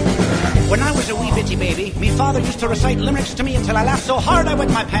 When I was a wee bitty baby, me father used to recite limericks to me until I laughed so hard I wet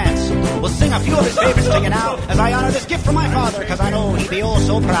my pants. We'll sing a few of his favorites to you now, as I honor this gift from my father, because I know he'd be oh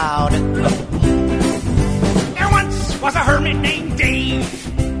so proud. There once was a hermit named Dave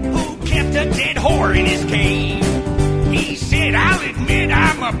who kept a dead whore in his cave. He said, I'll admit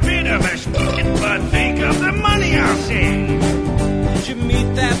I'm a bit of a spit, but think of the money I'll save. Did you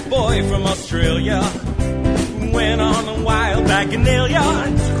meet that boy from Australia who went on a wild bacchanalia?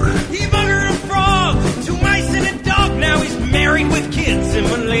 He buggered a frog, 2 mice and a dog. Now he's married with kids in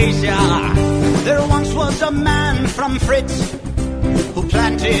Malaysia. There once was a man from Fritz who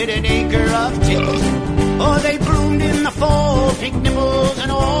planted an acre of tea. Oh, they bloomed in the fall, pink nipples and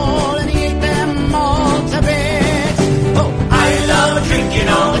all, and he ate them all to bits. Oh, I love drinking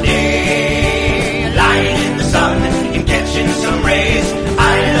all the day, lying in the sun and catching some rays.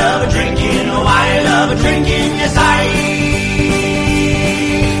 I love drinking, oh, I love drinking, yes, I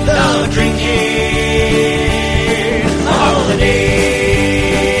love drinking all the day.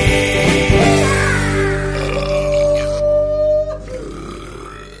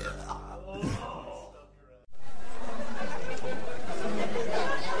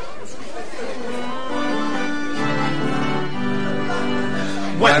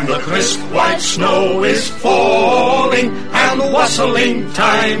 When the crisp white snow is falling and the wassailing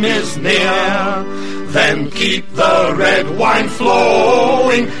time is near, then keep the red wine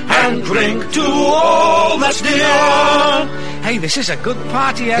flowing and drink to all that's dear. Hey, this is a good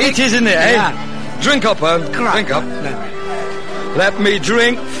party, Eric. It is, isn't it, eh? Yeah. Drink up, Ern. Drink up. Let me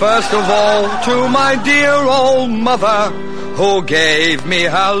drink, first of all, to my dear old mother, who gave me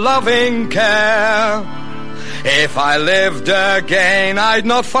her loving care. If I lived again, I'd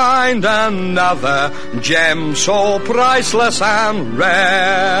not find another gem so priceless and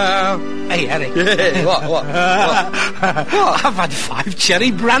rare. Hey, Eric. What? I've had 5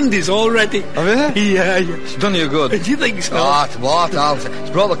 cherry brandies already. Have you? Yeah. It's done you good. Do you think so? What? It's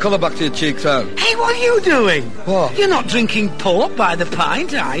brought the colour back to your cheeks, Ern. Hey, what are you doing? What? You're not drinking port by the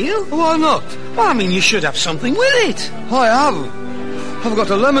pint, are you? Why not? Well, I mean, you should have something with it. I have. I've got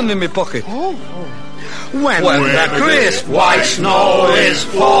a lemon in my pocket. Oh. When the crisp white snow is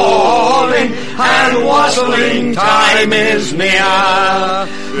falling and wassailing time is near,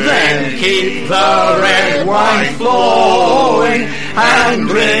 then keep the red wine flowing and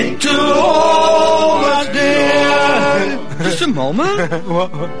drink to all that's dear. Just a moment.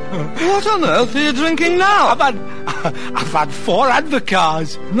 What on earth are you drinking now? I've had 4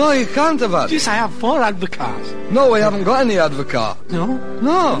 Advocars. No, you can't have had. Yes, I have 4 Advocars. No, we haven't got any Advocar. No?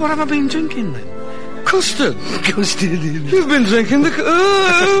 No. What have I been drinking then? Custard. Custard. You've been drinking the...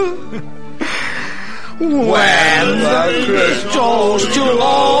 When the crisp toast to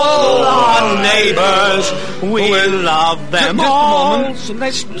all our neighbours, we love them all. Just a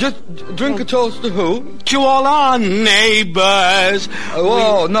moment. So let's just drink a toast to who? To all our neighbours.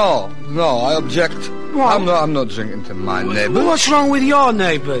 Oh, no, I object. What? I'm not drinking to my neighbours. What's wrong with your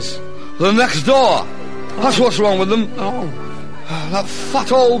neighbours? The next door. That's what's wrong with them. Oh. That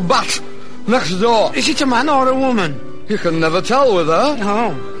fat old bat next door. Is it a man or a woman? You can never tell with her.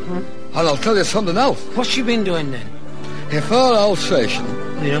 Oh. And I'll tell you something else. What's she been doing then? If her Alsatian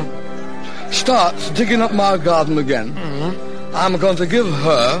starts digging up my garden again, I'm going to give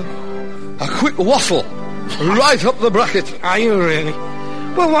her a quick waffle right up the bracket. Are you really?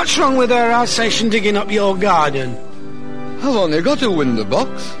 Well, what's wrong with her Alsatian digging up your garden? I've only got a window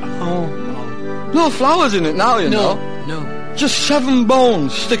box. Oh. No flowers in it now, you know. No. Just 7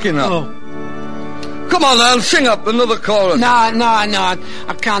 bones sticking up. Oh. Come on, then, sing up another chorus. No,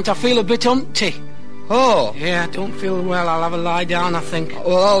 I can't. I feel a bit umpty. Oh. Yeah, I don't feel well. I'll have a lie down, I think.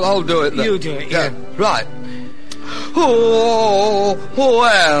 Well, I'll do it then. You do it, yeah. Right. Oh,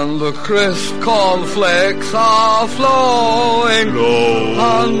 when the crisp cornflakes are flowing,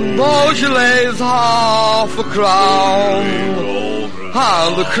 and Beaujolais half a crown,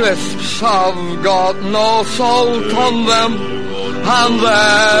 and the crisps have got no salt on them, and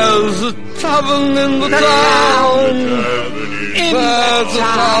there's a tavern in the town. There's a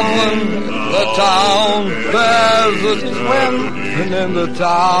tavern in the town. There's a tavern in the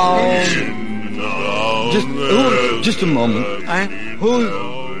town. Just a moment.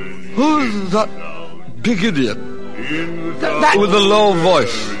 Who's that big idiot with the low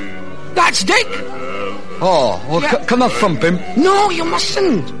voice? That's Dick. Oh, well, can I thump him? No, you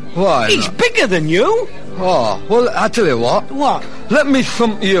mustn't. Why? He's bigger than you. Oh, well, I tell you what. What? Let me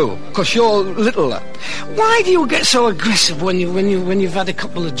thump you, 'cause you're littler. Why do you get so aggressive when you've had a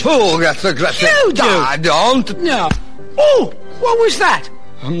couple of drinks? Who gets aggressive? You do. I don't. No. Oh, what was that?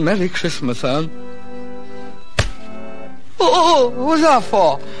 Merry Christmas, son. Oh, what was that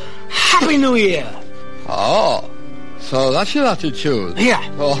for? Happy New Year. Oh, so that's your attitude. Yeah.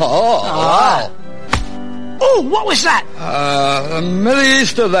 Oh, wow. Oh, what was that? Merry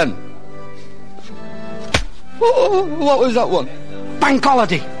Easter then. Oh, what was that one? Bank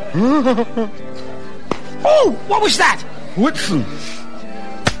holiday. Oh, what was that? Whitsun.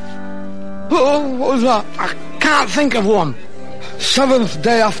 Oh, what was that? I can't think of one. 7th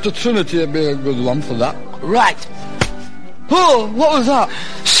day after Trinity would be a good one for that. Right. Oh, what was that?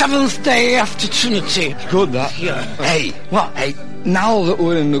 7th day after Trinity. Good, that. Yeah. Hey, what? Hey, now that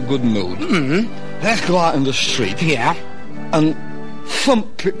we're in a good mood, let's go out in the street. Yeah. And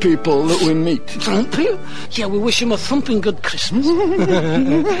thumpy people that we meet. Thumpy? Yeah, we wish him a thumping good Christmas.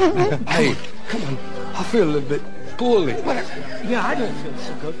 Hey, come on. I feel a little bit poorly. Yeah, I don't feel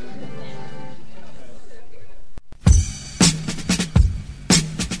so good.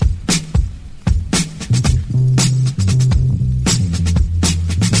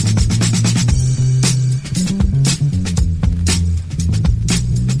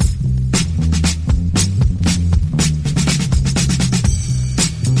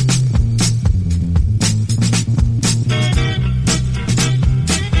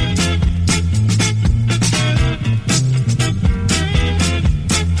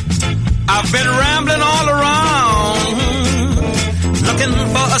 I've been rambling all around, looking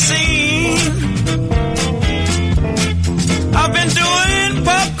for a scene. I've been doing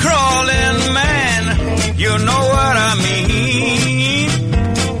pub crawling, man, you know what I mean.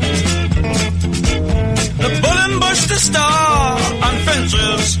 The bull and bush, the star, on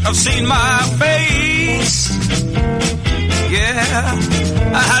fences, I've seen my face. Yeah,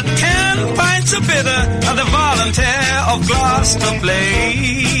 I had 10 pints of bitter at the Volunteer of Gloucester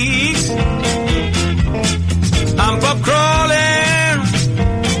Place. I'm pub crawling,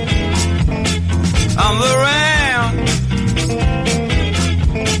 I'm the ram.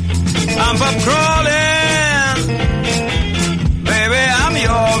 I'm pub crawling, baby, I'm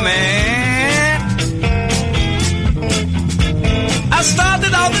your man. I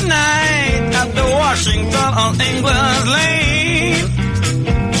started out the night at the Washington on England's Lane.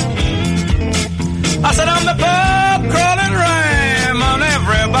 I said I'm the pub crawling ram, and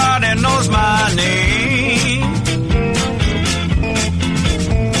everybody knows my name.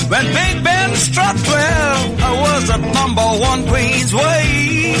 When Big Ben struck 12, I was at number 1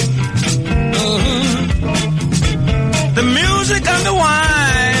 Queensway. The music and the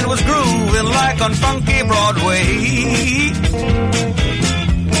wine was grooving like on funky Broadway.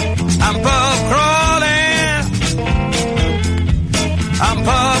 I'm pub crawling, I'm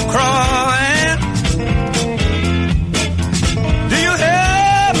pub crawling. Do you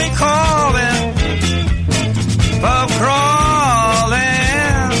hear me calling? Pub crawling.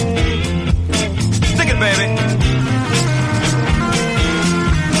 Stick it, baby.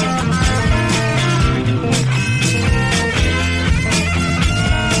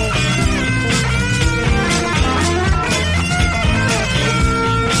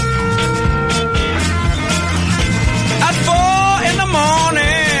 At 4 in the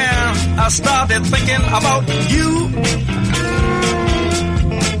morning, I started thinking about you.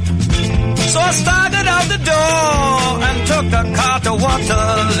 So I started out the door and took a car to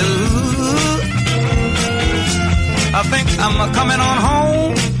Waterloo. I think I'm coming on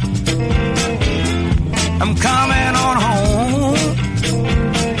home. I'm coming on home.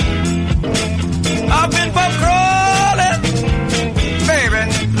 I've been pub crawling, baby,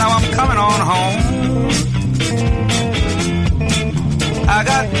 now I'm coming on home. I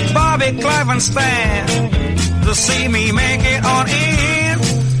got Bobby Clive and Stan to see me make it on in.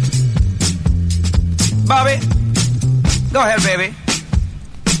 Bobby, go ahead, baby.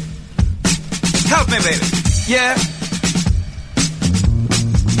 Help me, baby. Yeah.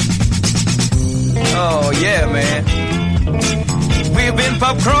 Oh, yeah, man. We've been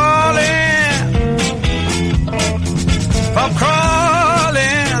pub crawling. Pub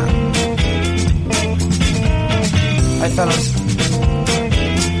crawling. Hey, fellas.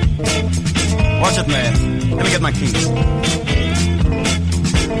 Watch it, man. Let me get my keys.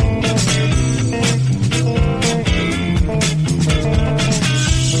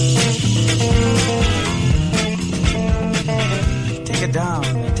 Take it down,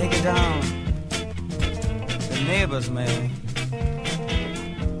 man. Take it down. The neighbors, man.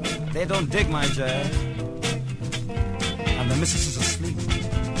 They don't dig my jazz. And the missus is asleep.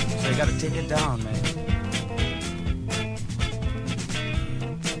 So you gotta take it down, man.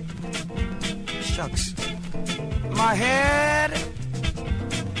 Shucks. My head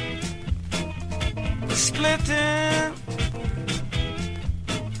is splitting.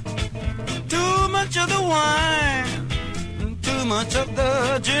 Too much of the wine, too much of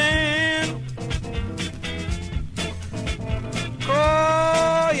the gin.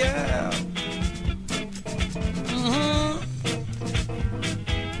 Oh, yeah. Mm-hmm.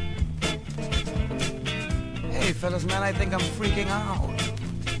 Hey, fellas, man, I think I'm freaking out.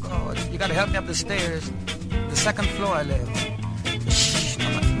 God, you gotta help me up the stairs. The second floor I live. Shh,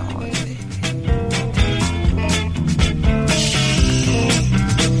 not much noise, baby.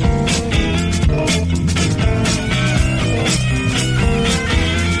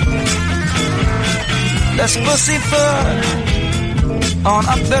 Let's pussyfoot on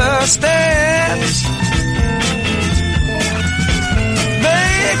up the steps.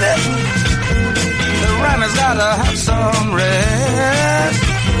 man has gotta have some rest.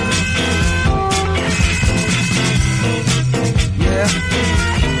 Yeah.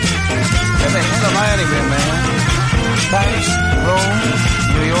 Where the hell am I anyway, man? Paris, Rome,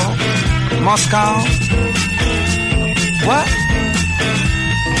 New York, Moscow. What?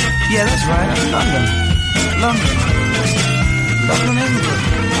 Yeah, that's right. London, England.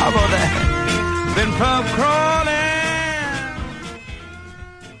 How about that? Been pub crawling.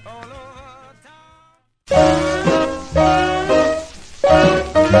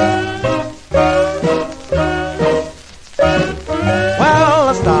 Well,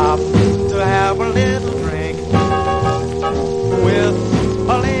 I stopped to have a little drink with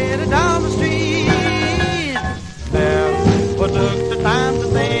a lady down the street. Never took the time to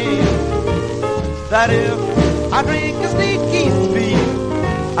think that if I drink a sneaky beat,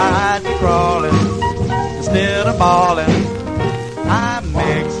 I'd be crawling instead of balling. I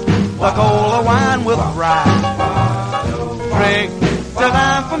mix the cola wine with rye. Drink till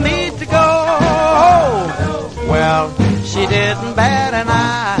time for me to go. Well, she didn't bat an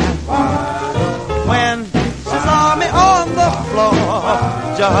eye when she saw me on the floor,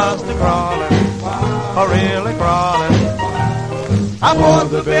 just a crawling, really crawling. I poured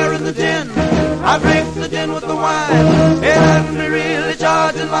the beer in the gin, I drank the gin with the wine. It had me really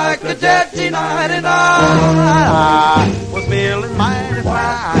charging like a dirty night, and I was feeling mighty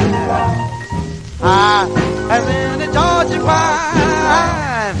fine. As in a Georgia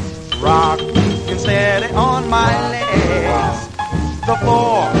pine, rockin' steady on my legs. The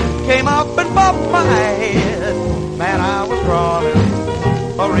floor came up and bumped my head. Man, I was crawling,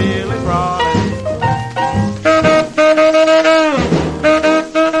 really crawling.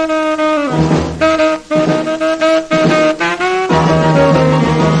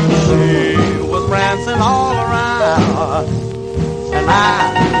 She was prancing all around, and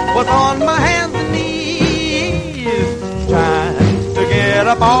I was on my hands and knees, trying to get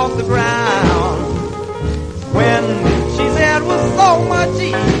up off the ground. When she said with so much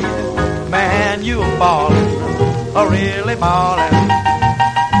ease, man, you ballin', really ballin'.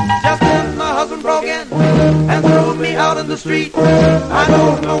 Just then my husband broke in and threw me out in the street. I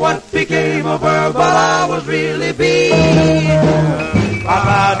don't know what became of her, but I was really beat. I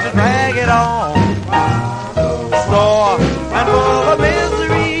tried to drag it on, sore and full of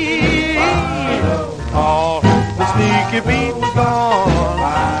misery. All the sneaky beat was gone,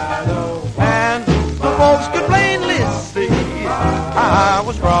 and the folks could plainly see I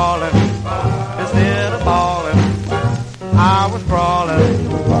was crawling instead of balling. I was crawling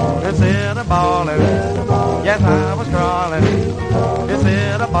instead of balling. Yes, I was crawling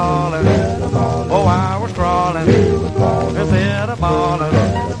instead of balling. Oh, I was crawling instead of balling.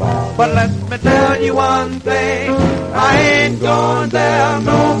 But let me tell you one thing, I ain't going there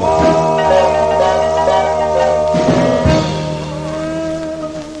no more.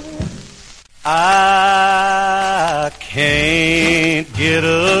 I can't get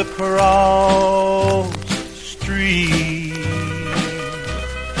across the street.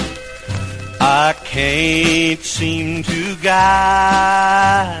 I can't seem to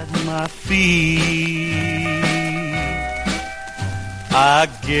guide my feet. I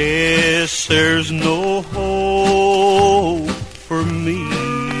guess there's no hope for me.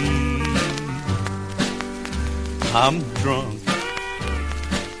 I'm drunk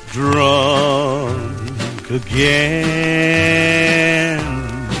again.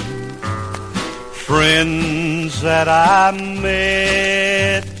 Friends that I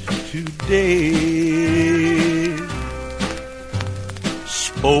met today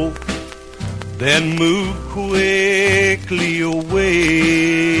spoke, then moved quickly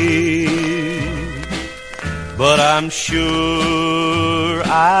away. But I'm sure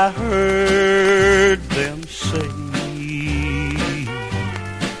I heard them say,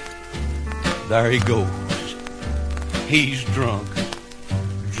 there he goes, he's drunk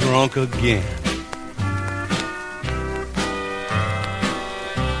again.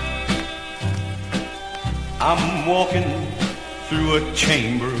 I'm walking through a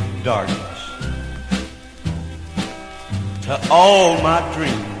chamber of darkness. To all my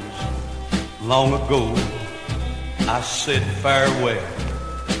dreams long ago I said farewell.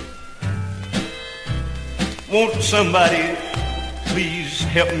 Won't somebody please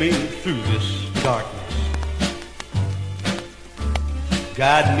help me through this darkness?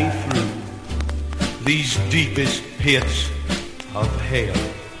 Guide me through these deepest pits of hell.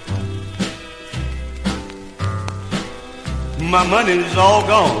 My money's all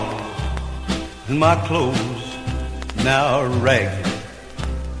gone and my clothes now are ragged.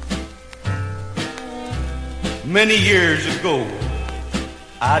 Many years ago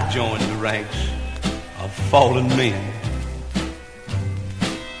I joined the ranks of fallen men.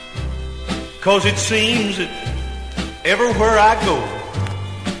 'Cause it seems that everywhere I go,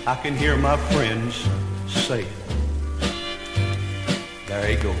 I can hear my friends say, there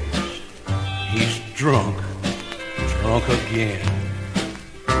he goes, he's drunk again.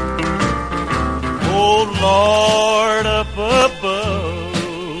 Oh Lord up above,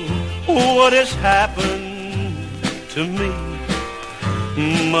 what has happened to me?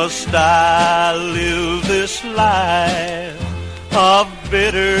 Must I live this life of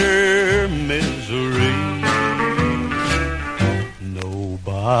bitter misery?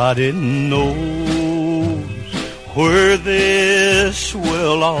 Nobody knows where this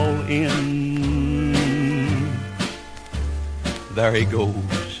will all end. There he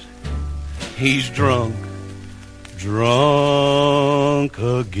goes, he's drunk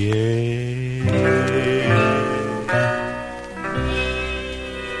again.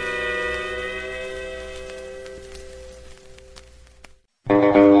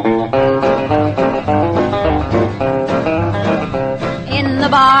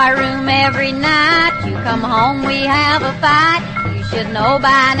 Barroom every night. You come home, we have a fight. You should know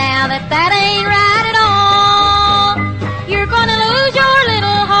by now that that ain't right at all. You're gonna lose your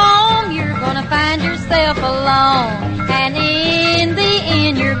little home. You're gonna find yourself alone. And in the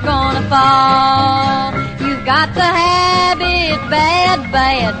end, you're gonna fall. You've got the habit bad,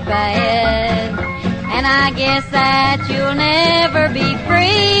 bad, bad. And I guess that you'll never be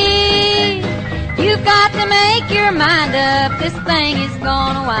free. You've got to make your mind up, this thing is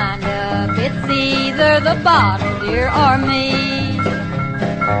gonna wind up. It's either the bottle, dear, or me.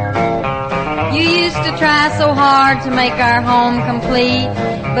 You used to try so hard to make our home complete,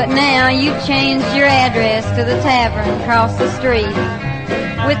 but now you've changed your address to the tavern across the street.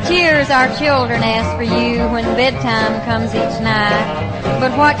 With tears our children ask for you when bedtime comes each night.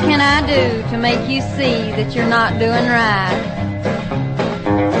 But what can I do to make you see that you're not doing right?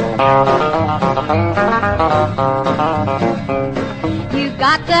 You've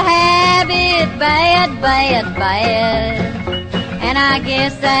got to have it bad, bad, bad. And I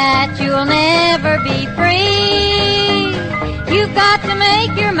guess that you'll never be free. You've got to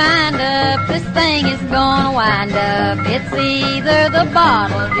make your mind up, this thing is gonna wind up. It's either the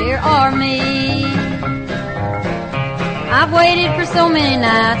bottle, dear, or me. I've waited for so many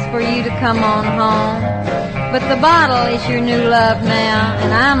nights for you to come on home, but the bottle is your new love now,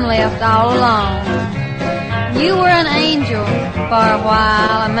 and I'm left all alone. You were an angel for a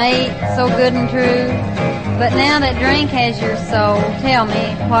while, a mate so good and true, but now that drink has your soul, tell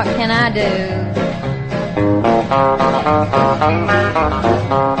me, what can I do?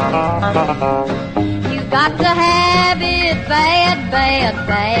 You've got to have it bad, bad,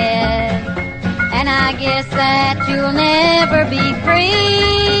 bad. And I guess that you'll never be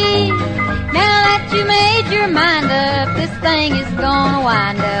free. Now that you made your mind up, this thing is gonna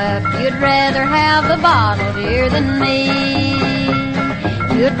wind up. You'd rather have the bottle, dear, than me.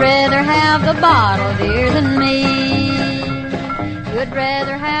 You'd rather have the bottle, dear, than me. You'd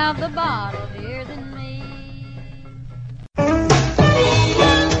rather have the bottle, dear, than me.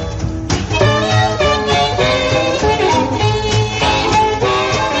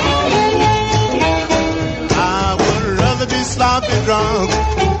 Sloppy drunk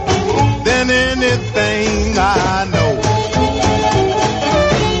than anything I know.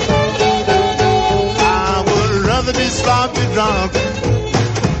 I would rather be sloppy drunk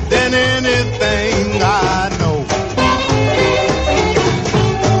than anything I know.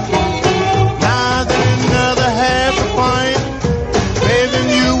 Now there's another half a pint, baby,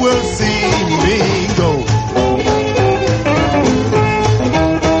 you will see me go.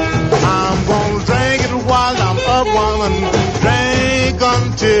 I'm gonna drink it while I'm up, woman. Drink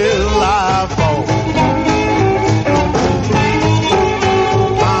until I fall.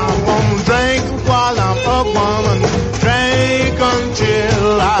 I'm gonna drink while I'm up, woman. Drink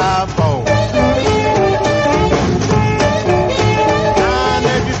until I fall. And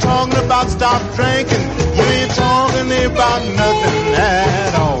if you're talking about stop drinking, you ain't talking about nothing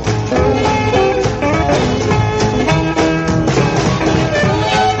at all.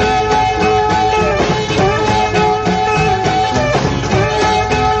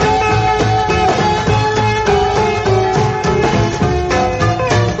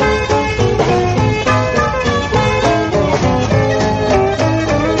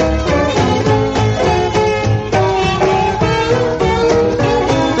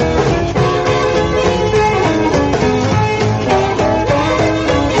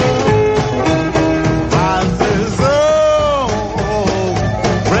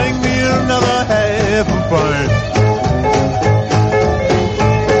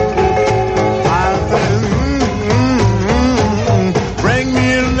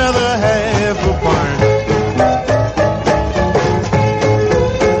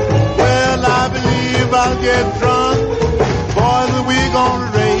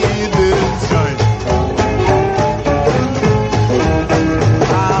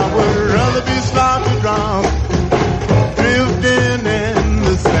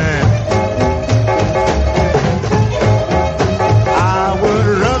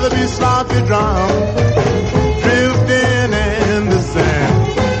 about to drown, drifting in the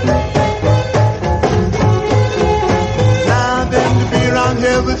sand. Now then to be around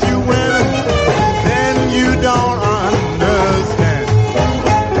here with you women, then you don't understand.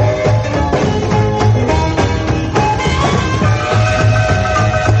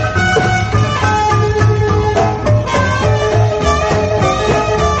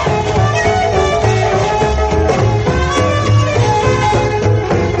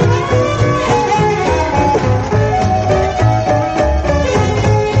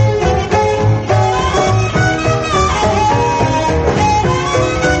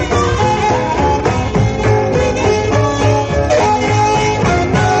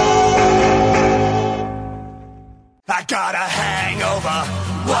 I got a hangover,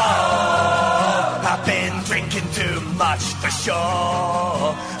 whoa, I've been drinking too much for sure.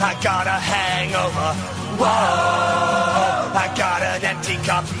 I got a hangover, whoa, I got an empty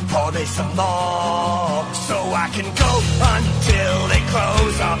cup, pour me some more. So I can go until they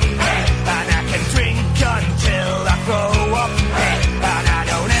close up, and I can drink until I throw up, and I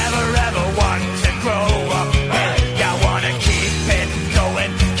don't ever want to grow up. I wanna keep it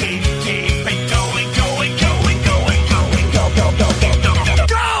going, keep it going, going, going, going, going, go, go, go, go, go, go,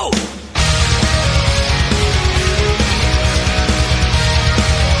 go!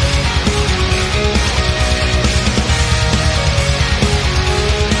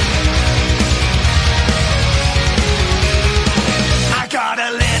 I got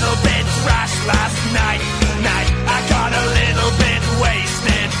a little bit trashed last night. I got a little bit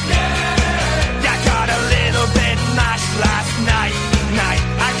wasted. I got a little bit mashed last night.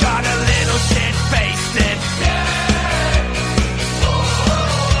 I got a little shit-faced.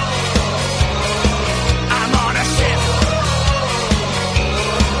 I'm on a ship.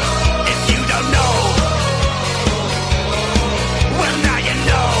 If you don't know, well now you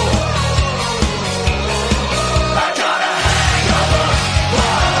know. I got a hangover.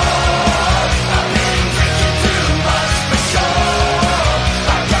 Whoa, I've been drinking too much for sure.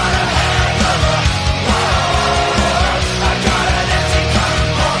 I got a hangover. Whoa, I got an empty cup,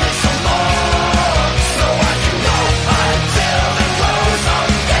 pour me some more. So I can go until the close up,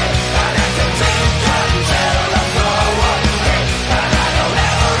 and I can drink until I throw up, and I don't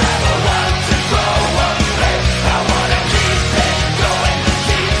ever want to grow up. I wanna keep it going,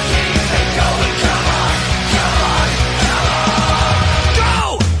 keep it going. Come on, come on, come on,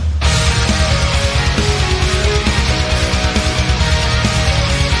 go!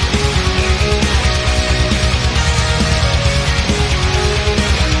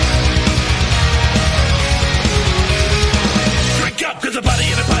 Drink up, cause the body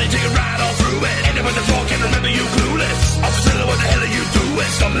in the party, take a ride all through it. End up with the floor, can't remember you clueless. Officer, what the hell are you doing?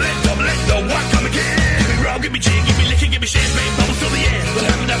 Stumbling, no one come again. Give me rum, give me gin, give me liquor, give me champagne, bubbles till the end. What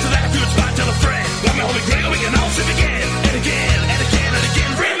happened after that? Through a spot, tell a friend. Let me hold me great, we can all sip again. And again, and again, and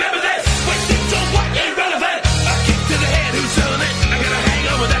again. Remember this, wasting so what irrelevant. A kick to the head, who's selling it? I got a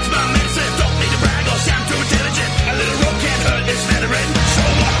hangover, that's my medicine. Don't need to brag or sound too intelligent. A little rope can't hurt this veteran.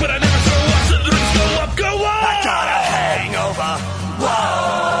 Show up, but I never throw up, so the drinks go up, go up. I got a hangover,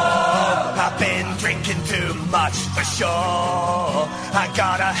 whoa, I've been drinking too much for sure. I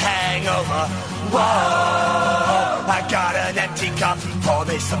got a hangover, whoa, I got an empty cup, pour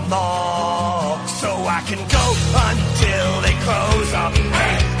me some more. So I can go until they close up,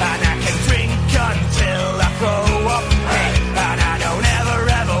 and I can drink until I throw up, and I don't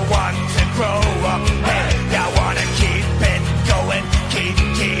ever want to grow up. I wanna keep it going, keep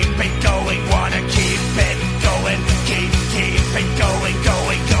it going. Wanna keep it going, keep it going,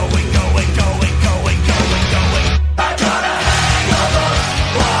 going, going, going, going, going, going, going. I got a hangover,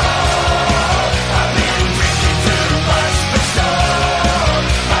 whoa, I've been drinking too much for sure.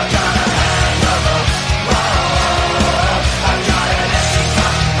 I got a hangover, whoa, I got an empty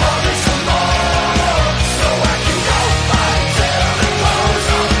cup, pour me some more. So I can go until the close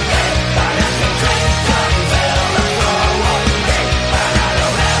up, and I can drink until I throw up, and I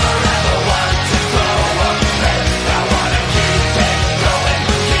don't ever want to grow up. I wanna keep it going,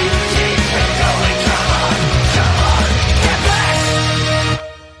 keep it going. Come on, get back!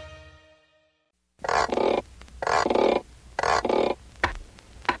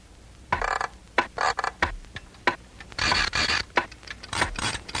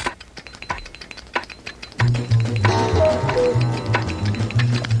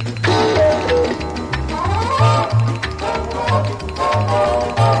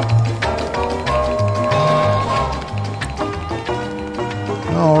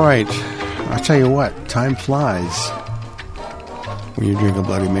 All right. I'll tell you what, time flies when you're drinking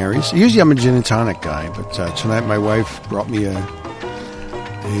Bloody Marys. Usually I'm a gin and tonic guy, but tonight my wife brought me a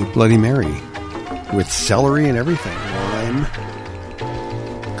a Bloody Mary with celery and everything. Lime.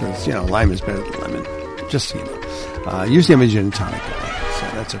 Because, lime is better than lemon. Just so you know. Usually I'm a gin and tonic guy, so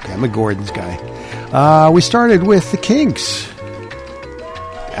that's okay. I'm a Gordon's guy. We started with the Kinks.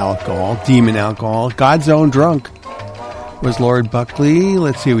 Alcohol, demon alcohol. God's Own Drunk was Lord Buckley.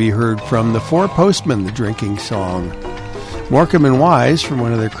 Let's see, we heard from the Four Postmen, the drinking song. Morecambe and Wise from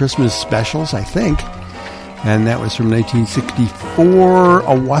one of their Christmas specials, I think. And that was from 1964,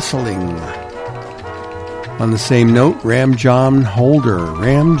 A Wassailing. On the same note, Ram John Holder.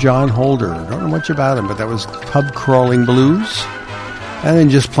 Don't know much about him, but that was Pub Crawling Blues. And then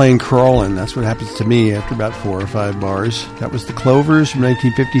just plain crawling. That's what happens to me after about 4 or 5 bars. That was the Clovers from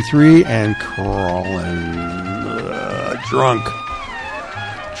 1953 and Crawling.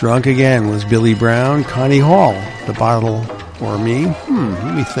 Drunk again was Billy Brown. Connie Hall, The Bottle or Me.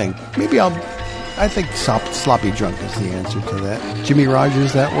 Let me think. I think Sloppy Drunk is the answer to that. Jimmy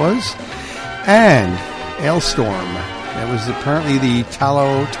Rogers, that was. And Ailstorm. That was apparently the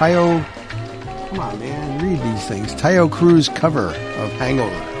Tayo. Come on, man, read these things. Tayo Cruz cover of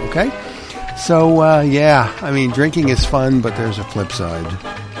Hangover, okay? So, drinking is fun, but there's a flip side.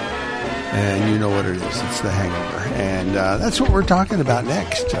 And you know what it is. It's the hangover. And that's what we're talking about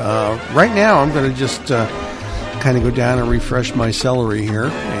next. Right now, I'm going to just kind of go down and refresh my celery here.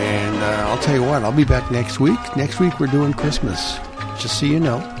 And I'll tell you what, I'll be back next week. Next week, we're doing Christmas. Just so you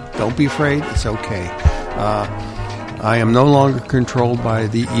know. Don't be afraid. It's okay. I am no longer controlled by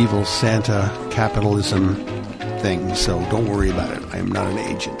the evil Santa capitalism thing, so don't worry about it. I am not an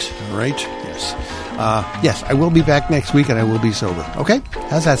agent, all right? Yes. Yes, I will be back next week, and I will be sober. Okay?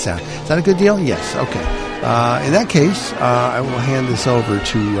 How's that sound? Is that a good deal? Yes. Okay. In that case, I will hand this over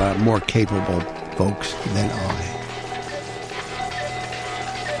to more capable folks than I.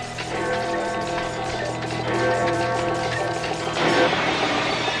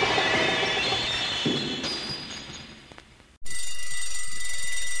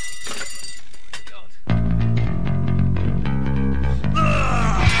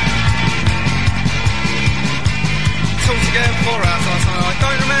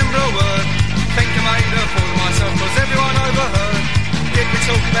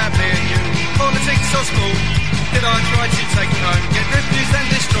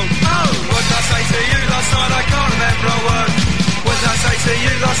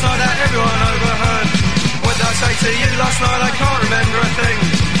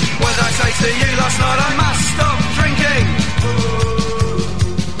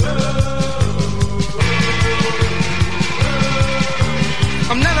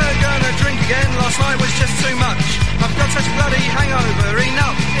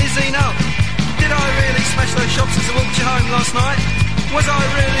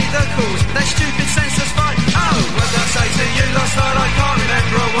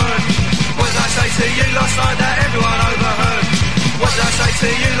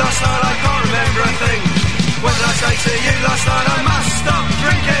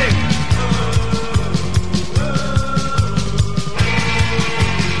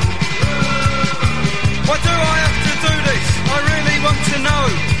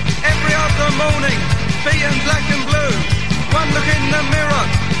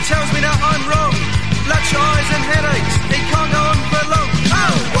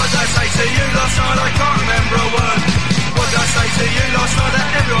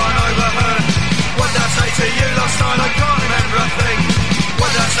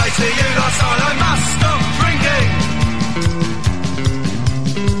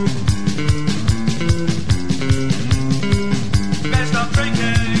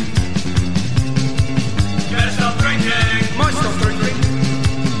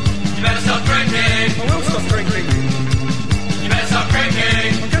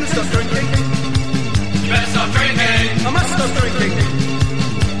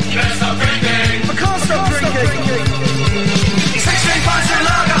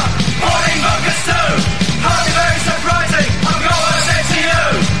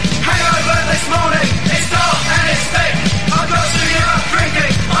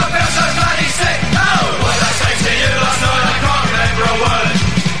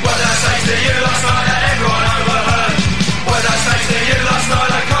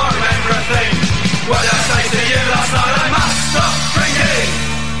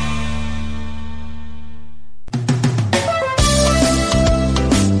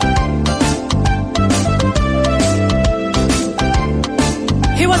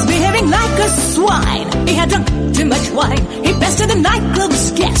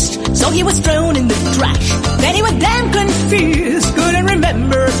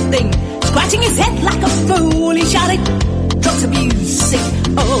 Scratching his head like a fool, he shouted, drugs of music,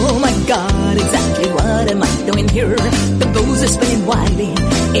 oh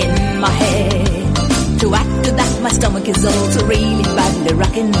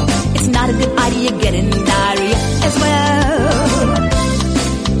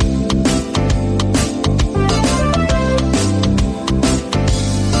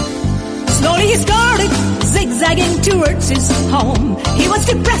towards his home. He was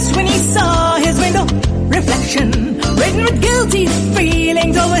depressed when he saw his window reflection, ridden with guilty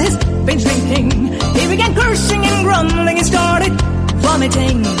feelings over his binge drinking. He began cursing and grumbling and started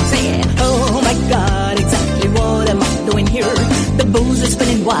vomiting, saying, oh my God, exactly what am I doing here? The booze is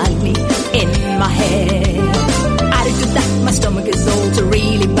spinning wildly in my head. Added to that, my stomach is also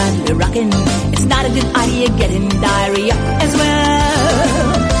really badly rocking. It's not a good idea getting diarrhea as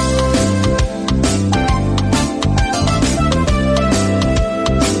well.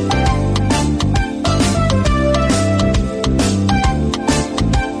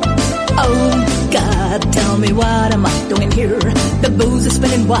 Tell me what am I doing here? The booze is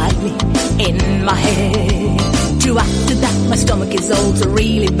spinning wildly in my head. To add to that, my stomach is also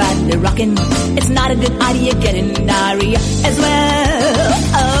really badly rocking. It's not a good idea getting diarrhea as well.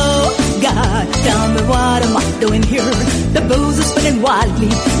 Oh God, tell me what am I doing here? The booze is spinning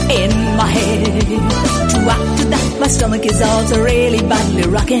wildly in my head. To add to that, my stomach is also really badly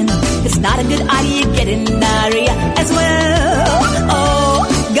rocking. It's not a good idea getting diarrhea as well. Oh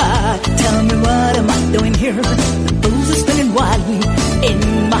God, tell me what am I doing here? The booze is spinning wildly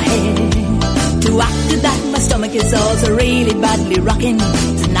in my head. To add to that, my stomach is also really badly rocking.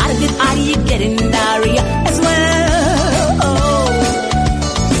 It's not a good idea getting diarrhea as well. Oh,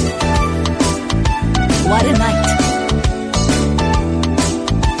 what a night.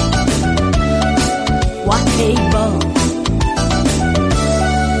 What a ball.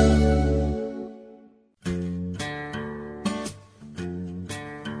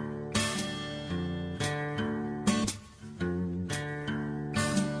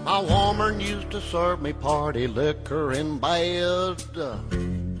 My woman used to serve me party liquor in bed.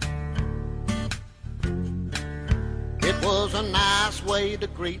 It was a nice way to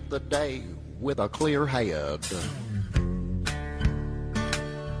greet the day with a clear head.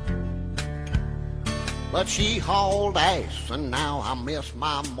 But she hauled ass, and now I miss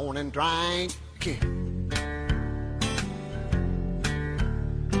my morning drink.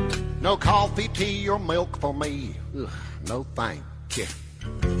 No coffee, tea, or milk for me. Ugh, no thank you.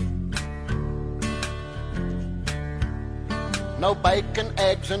 No bacon,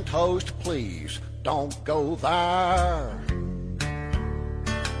 eggs, and toast, please. Don't go there.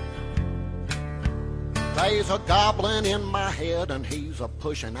 There's a goblin in my head, and he's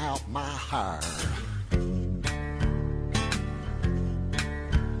a-pushing out my hair.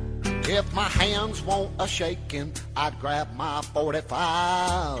 If my hands want a shaking, I'd grab my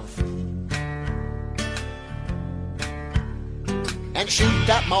 45 and shoot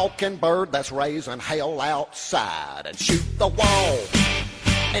that mockingbird that's raising hell outside, and shoot the wall,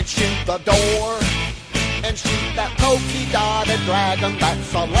 and shoot the door, and shoot that polka-dotted dragon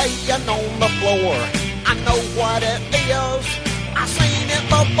that's a-laying on the floor. I know what it is, I've seen it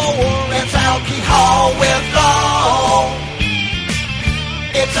before. It's alcohol withdrawal.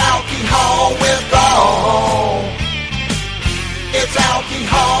 It's alcohol withdrawal. It's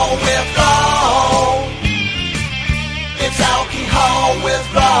alcohol withdrawal. It's alcohol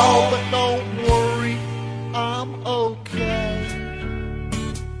withdrawal. But don't worry, I'm okay.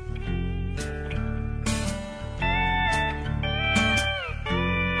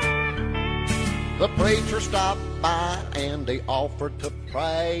 The preacher stopped by and he offered to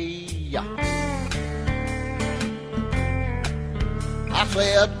pray. I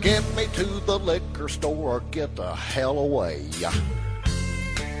said, get me to the liquor store or get the hell away.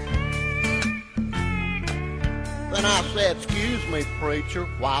 Then I said, excuse me, preacher,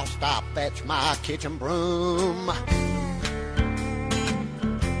 whilst I fetch my kitchen broom.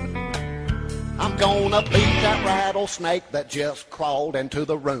 I'm gonna beat that rattlesnake that just crawled into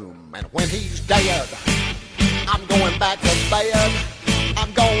the room. And when he's dead, I'm going back to bed.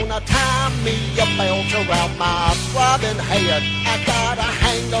 I'm gonna tie me a belt around my throbbing head. I got a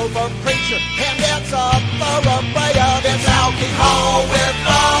hangover, preacher, and it's a thoroughbred. It's alcohol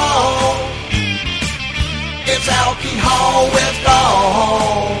withdrawal. It's alcohol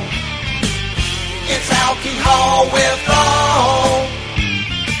withdrawal. It's alcohol withdrawal.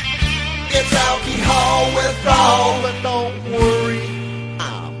 It's alcohol withdrawal. But don't worry,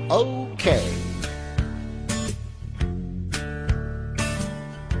 I'm okay.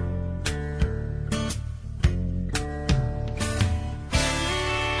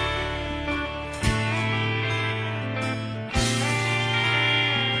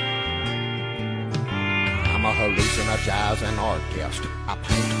 I'm a hallucinogizing artist. I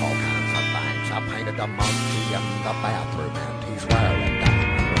paint all kinds of things. I painted a monkey in the bathroom and he's wearing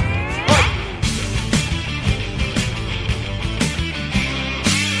diamond rings.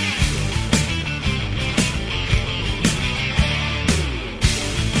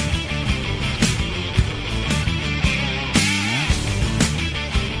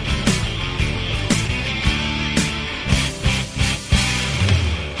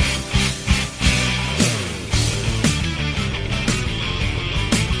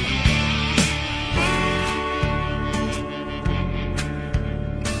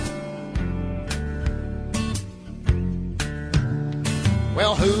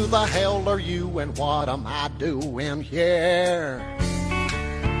 Well, who the hell are you and what am I doing here?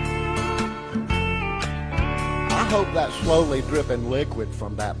 I hope that slowly dripping liquid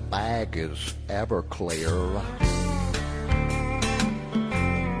from that bag is ever clear.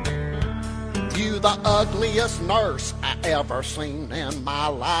 You the ugliest nurse I ever seen in my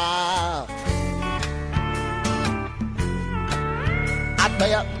life. I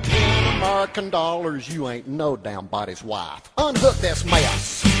bet $10 you ain't no damn body's wife. Unhook this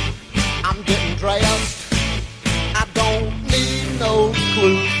mess. I'm getting dressed. I don't need no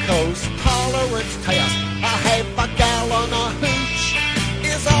glucose tolerance test. A half a gallon of hooch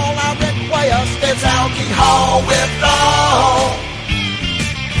is all I request. It's alcohol withdrawal.